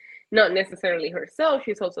team, not necessarily herself.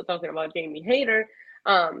 She's also talking about Jamie Hayter.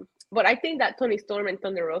 But I think that Toni Storm and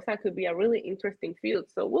Thunder Rosa could be a really interesting feud.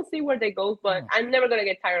 So we'll see where they go. But I'm never going to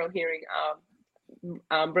get tired of hearing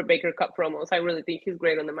Britt Baker cut promos. I really think she's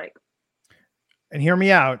great on the mic. And hear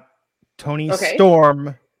me out. Toni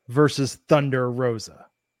Storm versus Thunder Rosa.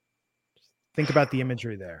 Think about the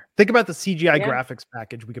imagery there. Think about the CGI graphics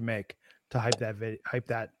package we can make to hype that feud.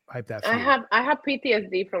 I have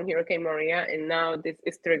PTSD from Hurricane Maria, and now this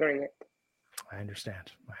is triggering it. I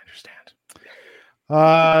understand.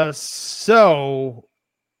 So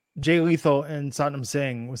Jay Lethal and Satnam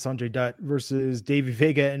Singh with Sanjay Dutt versus Davey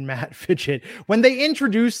Vega and Matt Fitchett. When they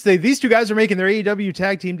introduced these two guys are making their AEW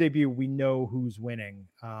tag team debut, we know who's winning.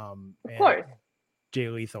 Of course. Jay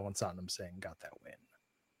Lethal and Satnam Singh got that win.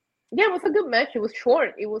 Yeah, it was a good match. It was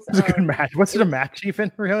short. It was a good match. Was it a match even,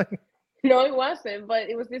 really? No, it wasn't. But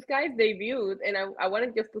it was this guy's debut, and I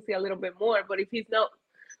wanted just to see a little bit more. But if he's not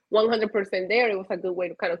 100% there, it was a good way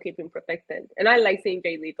to kind of keep him protected. And I like seeing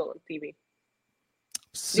Jay Lethal on TV.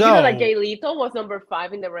 So, did you know that Jay Lethal was number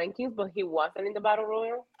 5 in the rankings, but he wasn't in the Battle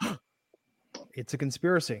Royal? It's a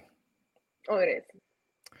conspiracy. Oh, it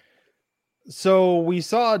is. So we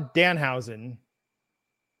saw Danhausen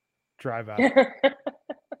drive out.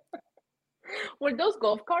 Were those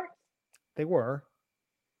golf carts? They were.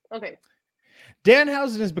 Okay.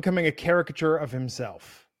 Danhausen is becoming a caricature of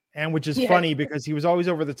himself, and which is funny because he was always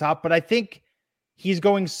over the top, but I think he's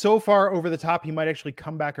going so far over the top, he might actually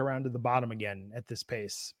come back around to the bottom again at this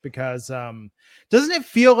pace because doesn't it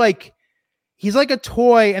feel like he's like a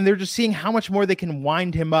toy and they're just seeing how much more they can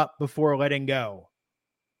wind him up before letting go,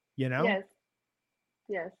 you know?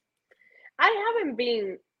 Yes. I haven't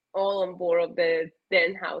been all on board of the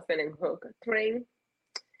Danhausen and Hook train.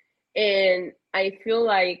 And I feel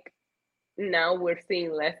like now we're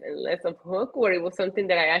seeing less and less of Hook, where it was something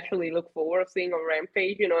that I actually look forward to seeing on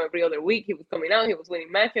Rampage. You know, every other week he was coming out, he was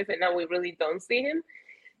winning matches, and now we really don't see him.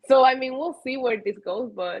 So, I mean, we'll see where this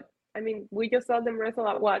goes, but I mean, we just saw them wrestle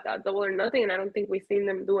at Double or Nothing, and I don't think we've seen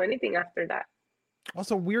them do anything after that.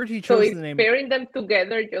 Also, weird he chose the name. Pairing them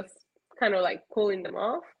together, just kind of like pulling them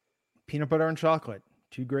off. Peanut butter and chocolate.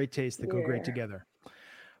 Two great tastes that go great together.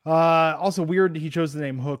 Also weird he chose the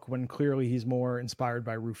name Hook when clearly he's more inspired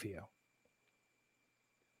by Rufio.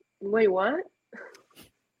 Wait, what?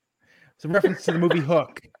 It's a reference to the movie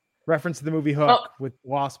Hook. With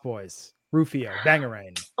Lost Boys. Rufio,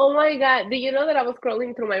 Bangarang. Oh my God. Did you know that I was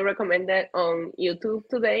scrolling through my recommended on YouTube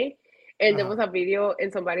today and there was a video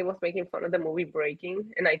and somebody was making fun of the movie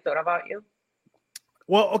Breaking and I thought about you?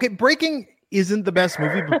 Well, okay, Breaking isn't the best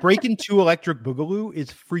movie, but Breaking 2 Electric Boogaloo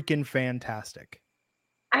is freaking fantastic.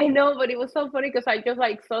 I know, but it was so funny because I just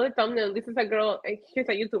like saw the thumbnail. This is a girl, she's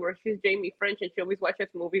a YouTuber. She's Jamie French, and she always watches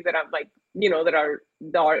movies that are like, you know, that are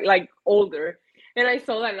dark, like older. And I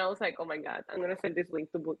saw that, and I was like, oh my God, I'm gonna send this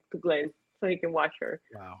link to Glenn so he can watch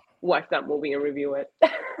that movie and review it.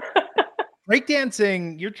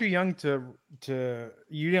 Breakdancing, you're too young to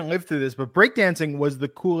you didn't live through this, but breakdancing was the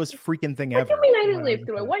coolest freaking thing ever. What do you mean I didn't live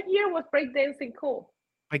through it? What year was breakdancing cool?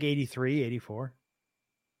 Like 83, 84.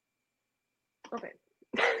 Okay.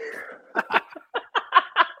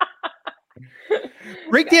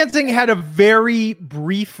 Breakdancing had a very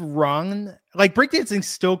brief run. Like breakdancing's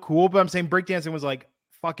still cool, but I'm saying breakdancing was like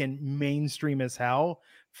fucking mainstream as hell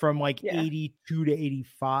from like 82 to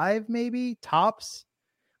 85, maybe tops.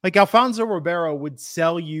 Like Alfonso Ribeiro would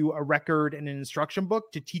sell you a record and an instruction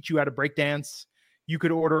book to teach you how to breakdance. You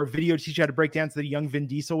could order a video to teach you how to breakdance that a young Vin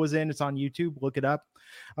Diesel was in. It's on YouTube. Look it up.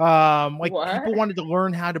 Like What? people wanted to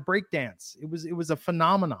learn how to break dance. It was a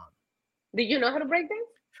phenomenon. Did you know how to break dance?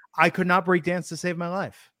 I could not break dance to save my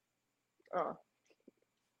life. Oh.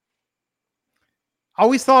 I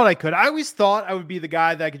always thought I could. I always thought I would be the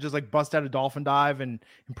guy that could just like bust out a dolphin dive and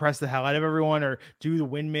impress the hell out of everyone, or do the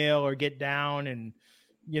windmill, or get down and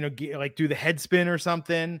like do the head spin or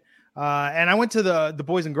something. And I went to the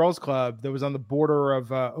Boys and Girls Club that was on the border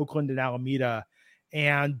of Oakland and Alameda,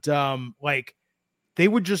 and like they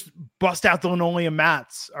would just bust out the linoleum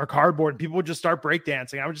mats or cardboard, and people would just start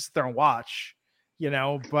breakdancing. I would just sit there and watch,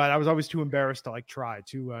 but I was always too embarrassed to like try,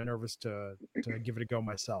 too nervous to give it a go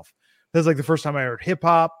myself. That was like the first time I heard hip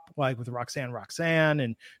hop, like with Roxanne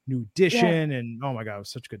and New Edition, and oh my god, it was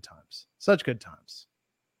such good times. Such good times.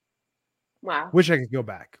 Wow. Wish I could go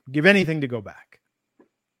back. Give anything to go back.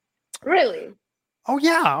 Really? Oh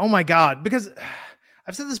yeah. Oh my god. Because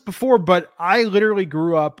I've said this before, but I literally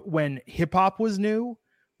grew up when hip hop was new,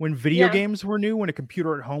 when video games were new, when a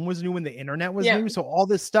computer at home was new, when the internet was new. So all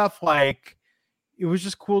this stuff, like, it was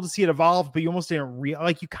just cool to see it evolve, but you almost didn't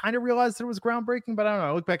you kind of realized that it was groundbreaking, but I don't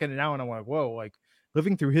know. I look back at it now and I'm like, whoa, like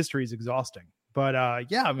living through history is exhausting. But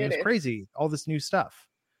yeah, I mean, it's crazy. All this new stuff.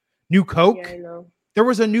 New Coke. Yeah, I know. There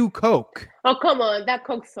was a new Coke. Oh, come on. That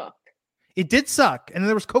Coke sucked. It did suck. And then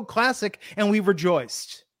there was Coke Classic, and we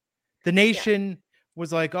rejoiced. The nation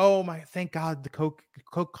was like, oh my, thank God the Coke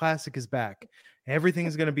Classic is back. Everything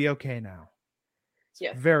is going to be okay now.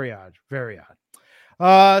 It's very odd. Very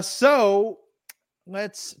odd. So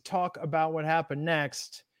let's talk about what happened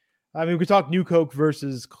next. I mean, we could talk New Coke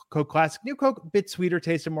versus Coke Classic. New Coke, a bit sweeter,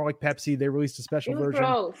 tasted more like Pepsi. They released a special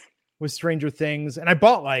version with Stranger Things. And I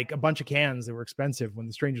bought like a bunch of cans. They were expensive when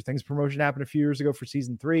the Stranger Things promotion happened a few years ago for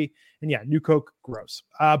season 3. And yeah, New Coke, gross.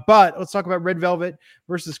 But let's talk about Red Velvet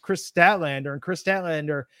versus Chris Statlander. And Chris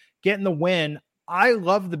Statlander getting the win. I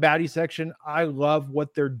love the baddie section. I love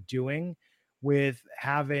what they're doing with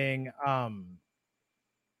having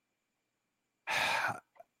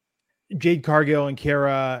Jade Cargill and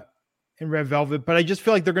Kara in Red Velvet, but I just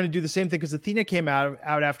feel like they're going to do the same thing because Athena came out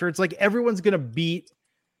after. It's like everyone's going to beat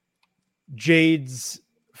Jade's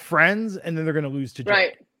friends, and then they're going to lose to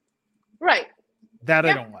Jade. Right. That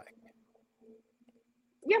I don't like.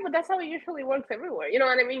 Yeah, but that's how it usually works everywhere. You know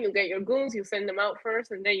what I mean? You get your goons, you send them out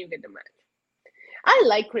first, and then you get the match. I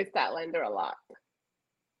like Chris Statlander a lot.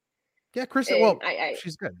 Yeah, Chris.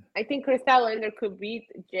 She's good. I think Chris Statlander could beat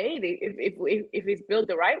Jade if it's built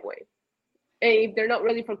the right way. And if they're not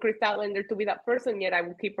ready for Chris Statlander to be that person yet, I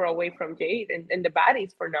will keep her away from Jade and the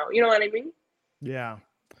baddies for now. You know what I mean? Yeah.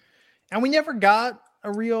 And we never got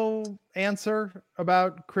a real answer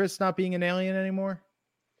about Chris not being an alien anymore.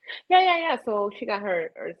 Yeah. So she got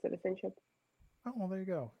her citizenship. Oh, well, there you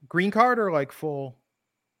go. Green card or like full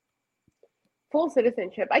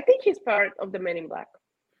citizenship. I think she's part of the Men in Black.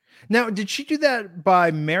 Now, did she do that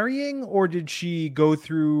by marrying, or did she go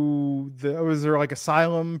through was there like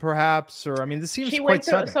asylum perhaps? Or, I mean, this seems quite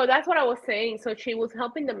sudden. So that's what I was saying. So she was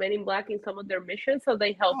helping the Men in Black in some of their missions. So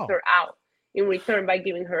they helped her out in return by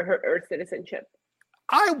giving her Earth citizenship.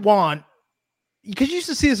 Because you used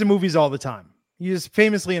to see this in movies all the time. You just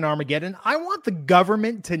famously in Armageddon. I want the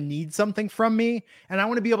government to need something from me, and I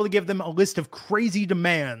want to be able to give them a list of crazy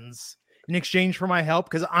demands in exchange for my help,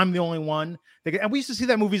 because I'm the only one. And we used to see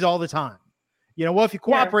that in movies all the time. Well, if you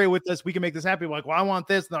cooperate with us, we can make this happen. We're like, well, I want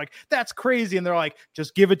this. And they're like, that's crazy. And they're like,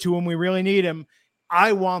 just give it to him. We really need him.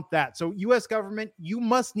 I want that. So U.S. government, you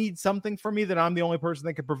must need something for me that I'm the only person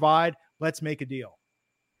that can provide. Let's make a deal.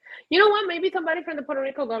 You know what? Maybe somebody from the Puerto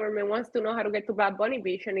Rico government wants to know how to get to Bad Bunny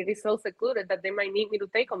Beach, and it is so secluded that they might need me to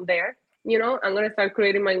take them there. I'm going to start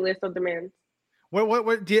creating my list of demands.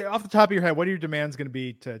 What do you, off the top of your head, what are your demands going to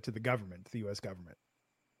be to the government, to the U.S. government?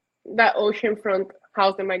 That oceanfront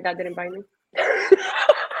house that my dad didn't buy me.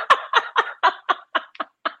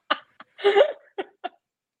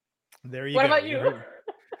 There you go. What about you?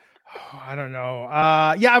 I don't know.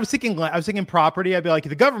 Yeah, I was thinking property. I'd be like,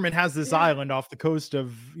 the government has this island off the coast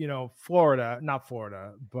of, Florida, not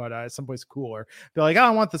Florida, but someplace cooler. Be like, I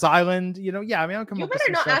want this island. Yeah, I mean, I'll come up with some stuff.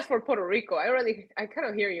 You better not ask for Puerto Rico. I kind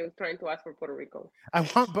of hear you trying to ask for Puerto Rico.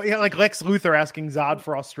 Like Lex Luthor asking Zod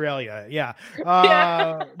for Australia. Yeah.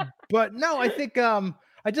 But no, I think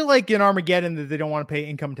I did like in Armageddon that they don't want to pay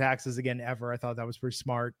income taxes again ever. I thought that was pretty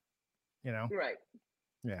smart. Right.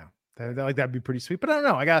 Yeah. That'd be pretty sweet, but I don't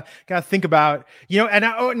know. I gotta think about,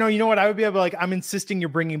 and you know what? I would be able to, like, I'm insisting you're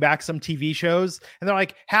bringing back some TV shows, and they're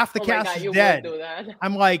like, half the cast is dead. Do that.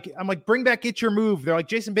 I'm like, bring back Get Your Move. They're like,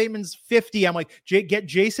 Jason Bateman's 50. I'm like, get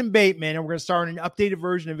Jason Bateman, and we're gonna start an updated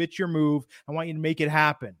version of It's Your Move. I want you to make it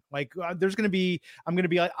happen. Like, I'm gonna be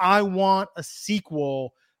like, I want a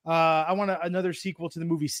sequel I want another sequel to the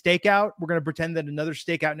movie Stakeout. We're going to pretend that another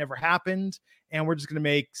Stakeout never happened, and we're just going to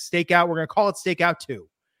make Stakeout. We're going to call it Stakeout 2.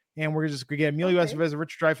 And we're just going to get Emilio Estevez and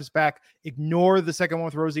Richard Dreyfuss back. Ignore the second one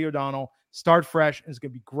with Rosie O'Donnell. Start fresh, and it's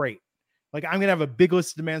going to be great. Like, I'm going to have a big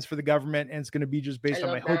list of demands for the government, and it's going to be just based on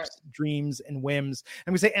my hopes, dreams, and whims.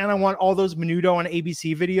 I'm going to say, and I want all those Menudo on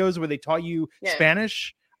ABC videos where they taught you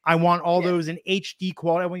Spanish. I want all those in HD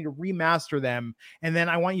quality. I want you to remaster them. And then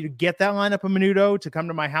I want you to get that lineup of Menudo to come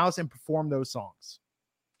to my house and perform those songs.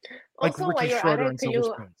 Also, like Ricky Schroeder and Silver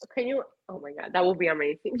Spoons. Can you, oh my God, that would be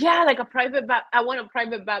amazing. Yeah, like I want a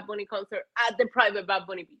private Bad Bunny concert at the private Bad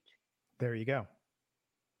Bunny beach. There you go.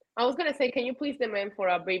 I was going to say, can you please demand for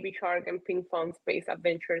a Baby Shark and Ping Pong Space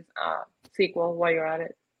Adventures sequel while you're at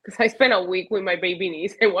it? Because I spent a week with my baby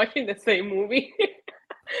niece and watching the same movie.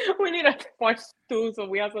 We need to watch two, so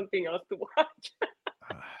we have something else to watch.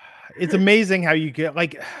 It's amazing how you get,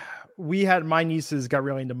 like, my nieces got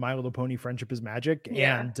really into My Little Pony Friendship is Magic.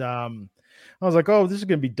 Yeah. And I was like, oh, this is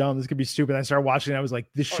going to be dumb. This is going to be stupid. And I started watching it. I was like,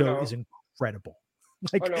 this show is incredible.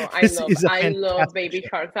 Like, I love Baby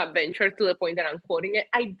Shark's Adventure to the point that I'm quoting it.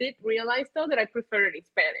 I did realize, though, that I prefer it in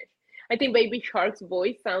Spanish. I think Baby Shark's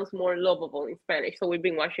voice sounds more lovable in Spanish, so we've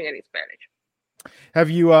been watching it in Spanish. Have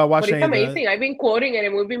you watched it? It's amazing. I've been quoting it,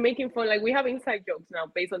 and we've been making fun. Like, we have inside jokes now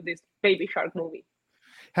based on this Baby Shark movie.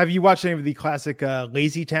 Have you watched any of the classic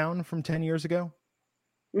Lazy Town from 10 years ago?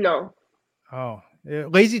 No. Oh,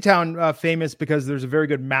 Lazy Town, famous because there's a very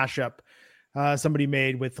good mashup somebody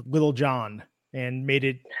made with Little John and made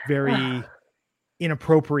it very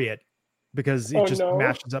inappropriate because it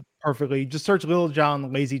matches up perfectly. Just search Little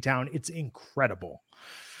John Lazy Town. It's incredible.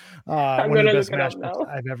 One of the best mashups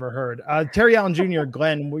I've ever heard. Terry Allen Jr.,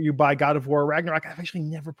 Glenn, will you buy God of War Ragnarok? I've actually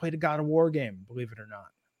never played a God of War game, believe it or not.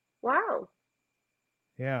 Wow.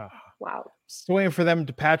 Yeah. Wow. Still waiting for them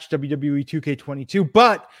to patch WWE 2K22,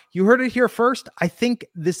 but you heard it here first. I think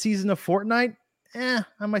this season of Fortnite,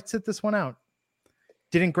 I might sit this one out.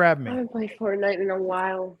 Didn't grab me. I haven't played Fortnite in a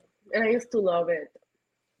while, and I used to love it.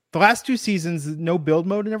 The last two seasons, no build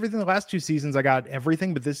mode and everything. The last two seasons, I got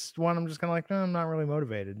everything, but this one, I'm just kind of like, no, I'm not really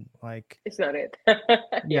motivated. Like, it's not it.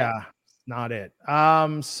 Yeah, it's not it.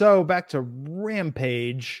 So back to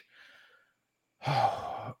Rampage.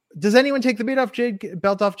 Does anyone take the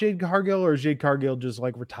belt off Jade Cargill, or is Jade Cargill just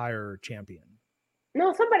like retire champion?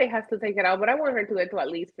 No, somebody has to take it out, but I want her to get to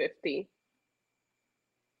at least 50.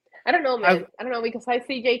 I don't know, man. I don't know, because I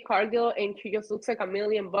see Jade Cargill and she just looks like $1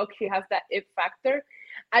 million. She has that it factor.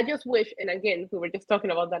 I just wish, and again, we were just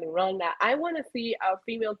talking about that in Ronda, I want to see a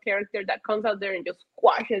female character that comes out there and just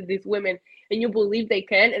squashes these women, and you believe they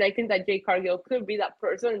can. And I think that Jade Cargill could be that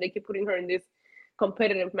person, and they keep putting her in these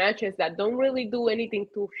competitive matches that don't really do anything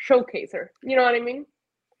to showcase her. You know what I mean?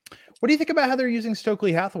 What do you think about how they're using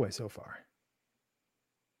Stokely Hathaway so far?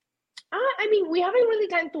 I mean, we haven't really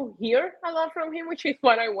gotten to hear a lot from him, which is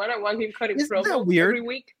what I want. I want him cutting promos every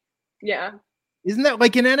week. Yeah. Isn't that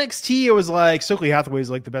like in NXT? It was like Stokely Hathaway is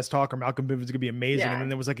like the best talker. Malcolm Bivens is gonna be amazing, and then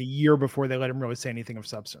there was like a year before they let him really say anything of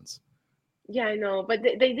substance. Yeah, I know, but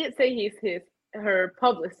they did say he's her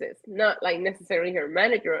publicist, not like necessarily her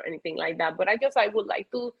manager or anything like that. But I would like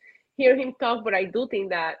to hear him talk. But I do think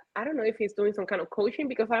that I don't know if he's doing some kind of coaching,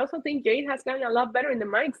 because I also think Jade has gotten a lot better in the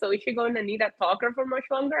mic. So is she going to need a talker for much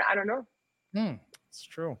longer? I don't know. It's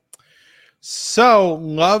true. So,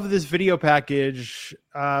 love this video package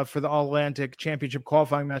for the All-Atlantic Championship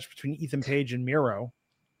qualifying match between Ethan Page and Miro.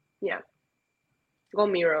 Yeah. Go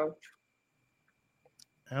Miro.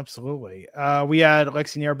 Absolutely. We had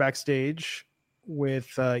Lexi Nair backstage with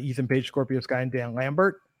Ethan Page, Scorpio Sky, and Dan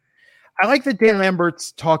Lambert. I like that Dan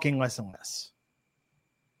Lambert's talking less and less.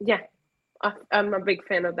 Yeah. I'm a big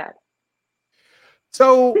fan of that.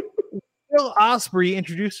 So, Will Ospreay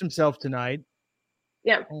introduced himself tonight.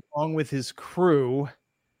 Yeah. Along with his crew.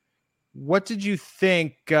 What did you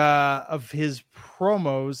think of his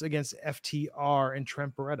promos against FTR and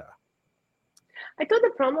Trent Beretta? I thought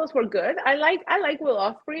the promos were good. I like Will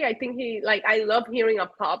Ospreay. I think I love hearing a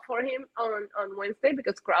pop for him on Wednesday,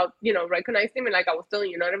 because crowd, recognized him. And like I was telling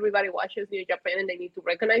you, not everybody watches New Japan and they need to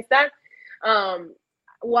recognize that.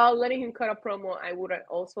 While letting him cut a promo, I would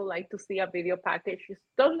also like to see a video package just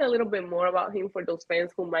talking a little bit more about him for those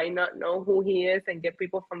fans who might not know who he is, and get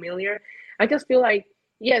people familiar. I just feel like,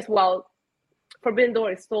 yes, while Forbidden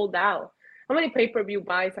Door is sold out, how many pay-per-view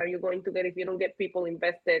buys are you going to get if you don't get people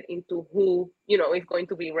invested into who, is going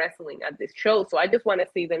to be wrestling at this show? So I just want to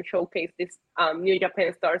see them showcase these New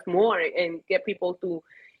Japan stars more and get people to,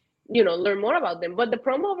 learn more about them. But the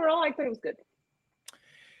promo overall, I thought it was good.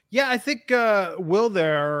 Yeah, I think Will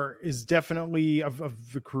there is definitely of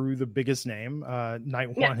the crew the biggest name. Night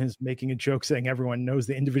Yeah. One is making a joke saying everyone knows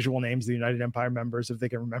the individual names of the United Empire members if they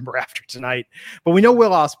can remember after tonight. But we know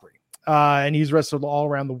Will Ospreay, and he's wrestled all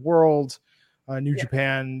around the world, New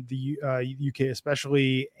Japan, the UK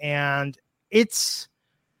especially, and it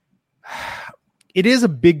is a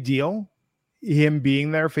big deal, him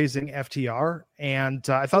being there facing FTR. And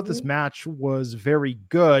I thought this match was very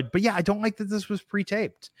good, but yeah, I don't like that this was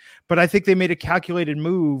pre-taped, but I think they made a calculated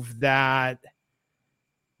move that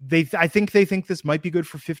I think they think this might be good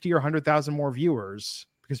for 50 or 100,000 more viewers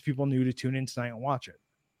because people knew to tune in tonight and watch it.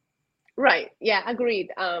 Right. Yeah, agreed.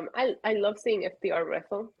 I love seeing FTR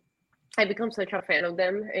wrestle. I become such a fan of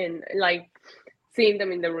them and like seeing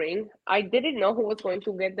them in the ring. I didn't know who was going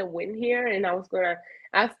to get the win here, and I was gonna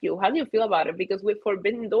ask you, how do you feel about it? Because with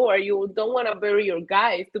Forbidden Door, you don't want to bury your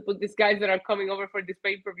guys to put these guys that are coming over for this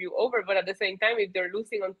pay-per-view over, but at the same time, if they're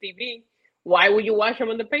losing on TV, why would you watch them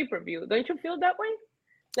on the pay-per-view? Don't you feel that way?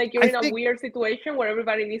 Like you're in a weird situation where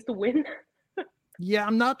everybody needs to win? Yeah,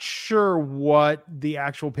 I'm not sure what the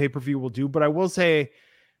actual pay-per-view will do, but I will say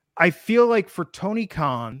I feel like for Tony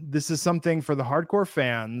Khan, this is something for the hardcore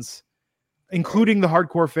fans, including the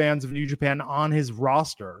hardcore fans of New Japan on his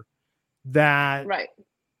roster, that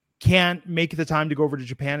can't make the time to go over to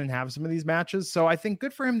Japan and have some of these matches. So I think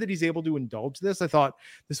good for him that he's able to indulge this. I thought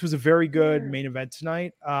this was a very good main event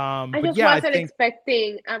tonight. I wasn't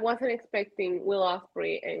expecting Will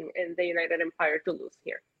Ospreay and the United Empire to lose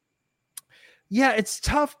here. Yeah, it's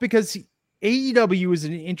tough because AEW is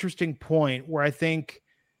an interesting point where I think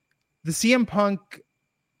the CM Punk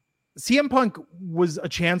was a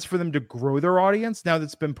chance for them to grow their audience. Now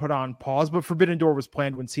that's been put on pause, but Forbidden Door was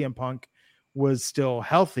planned when CM Punk was still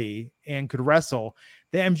healthy and could wrestle.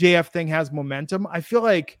 The MJF thing has momentum. I feel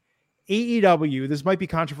like AEW, this might be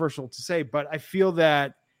controversial to say, but I feel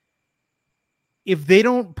that if they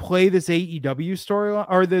don't play this AEW storyline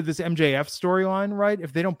or this MJF storyline right,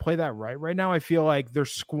 if they don't play that right now, I feel like they're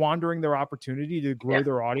squandering their opportunity to grow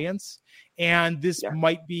their audience. And this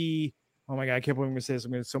might be, oh my God, I can't believe I'm going to say this.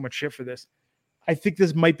 I'm going to get so much shit for this. I think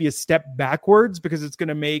this might be a step backwards because it's going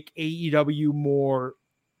to make AEW more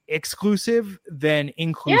exclusive than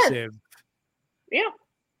inclusive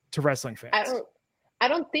to wrestling fans. I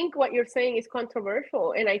don't think what you're saying is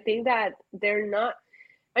controversial. And I think that they're not,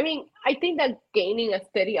 I think that gaining a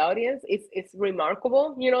steady audience is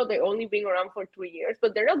remarkable. You know, they're only being around for 3 years,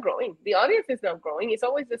 but they're not growing. The audience is not growing. It's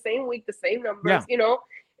always the same week, the same numbers, you know,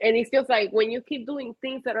 and it's just like when you keep doing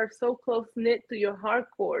things that are so close knit to your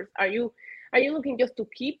hardcores, are you looking just to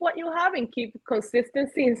keep what you have and keep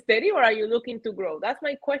consistency and steady, or are you looking to grow? That's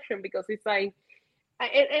my question, because it's like,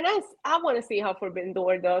 I want to see how Forbidden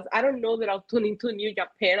Door does. I don't know that I'll tune into New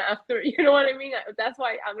Japan after, you know what I mean? That's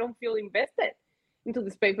why I don't feel invested into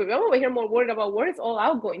this pay-per-view. I'm over here more worried about where it's all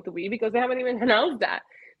out going to be because they haven't even announced that.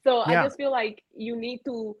 So I just feel like you need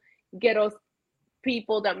to get us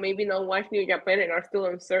people that maybe not watch New Japan and are still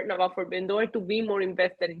uncertain about Forbidden Door to be more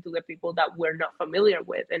invested into the people that we're not familiar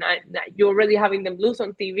with. And that you're already having them lose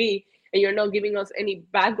on TV and you're not giving us any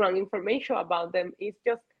background information about them. It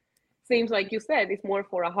just seems like you said, it's more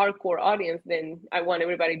for a hardcore audience than I want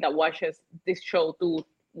everybody that watches this show to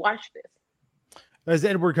watch this. As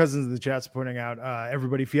Edward Cousins in the chat's pointing out,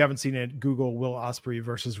 everybody, if you haven't seen it, Google Will Ospreay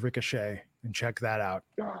versus Ricochet and check that out.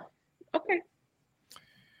 Okay.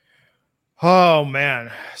 Oh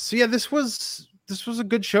man. So yeah, this was a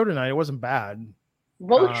good show tonight. It wasn't bad.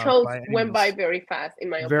 Both shows went by very fast, in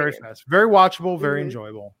my opinion. Very fast. Very watchable, very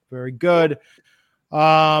enjoyable. Very good.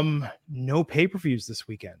 No pay-per-views this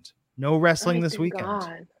weekend. No wrestling this weekend.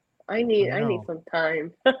 God. I need some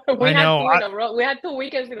time. We had 2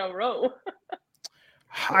 weekends in a row.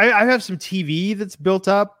 I have some TV that's built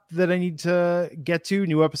up that I need to get to.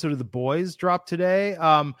 New episode of The Boys dropped today.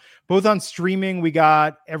 Both on streaming. We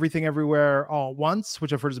got Everything Everywhere All at Once,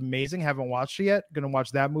 which I've heard is amazing. Haven't watched it yet. Going to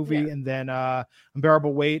watch that movie. Yeah. And then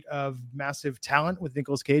Unbearable Weight of Massive Talent with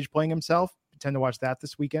Nicolas Cage playing himself. Intend to watch that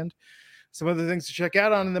this weekend. Some other things to check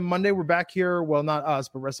out on. And then Monday, we're back here. Well, not us,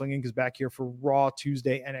 but Wrestling Inc. is back here for Raw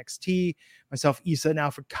Tuesday NXT. Myself, Issa, and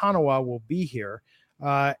Alfred Kanawa will be here.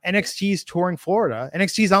 NXT's touring Florida.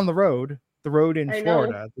 NXT's on the road in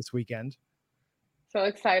Florida this weekend. So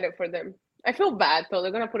excited for them. I feel bad though.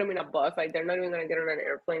 They're gonna put them in a bus. Like they're not even gonna get on an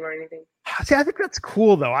airplane or anything. See, I think that's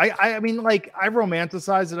cool though. I mean, like I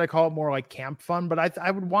romanticize it. I call it more like camp fun, but I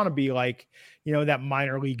would want to be like, you know, that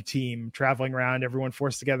minor league team traveling around, everyone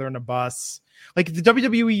forced together in a bus. Like the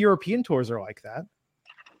WWE European tours are like that.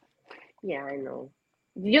 Yeah, I know.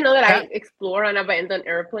 Did you know that I explored an abandoned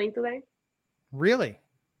airplane today? Really?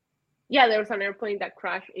 Yeah, there was an airplane that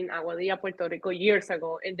crashed in Aguadilla, Puerto Rico years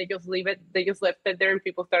ago, and they just leave it. They just left it there, and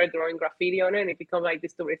people started drawing graffiti on it, and it became like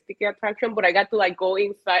this touristic attraction. But I got to like go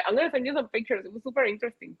inside. I'm gonna send you some pictures. It was super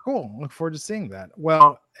interesting. Cool. Look forward to seeing that.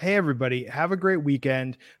 Well, hey everybody, have a great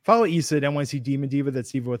weekend. Follow Issa at NYC Demon Diva.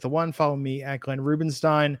 That's Diva with the one. Follow me at Glenn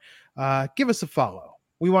Rubenstein. Give us a follow.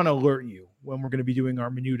 We want to alert you when we're going to be doing our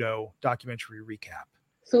Menudo documentary recap.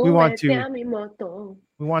 We want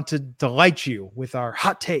to delight you with our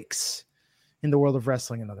hot takes in the world of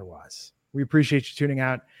wrestling and otherwise. We appreciate you turning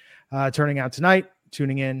out tonight,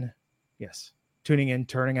 turning in,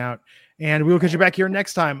 turning out. And we will catch you back here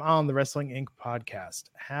next time on the Wrestling Inc. podcast.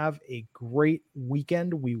 Have a great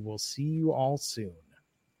weekend. We will see you all soon.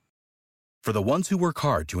 For the ones who work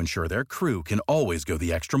hard to ensure their crew can always go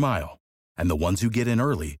the extra mile, and the ones who get in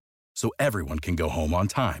early so everyone can go home on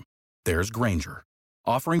time, there's Grainger,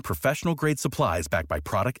 offering professional-grade supplies backed by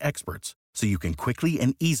product experts so you can quickly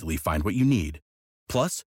and easily find what you need.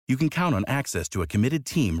 Plus, you can count on access to a committed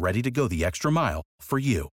team ready to go the extra mile for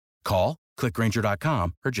you. Call, click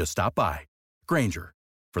Grainger.com, or just stop by. Grainger,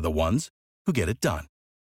 for the ones who get it done.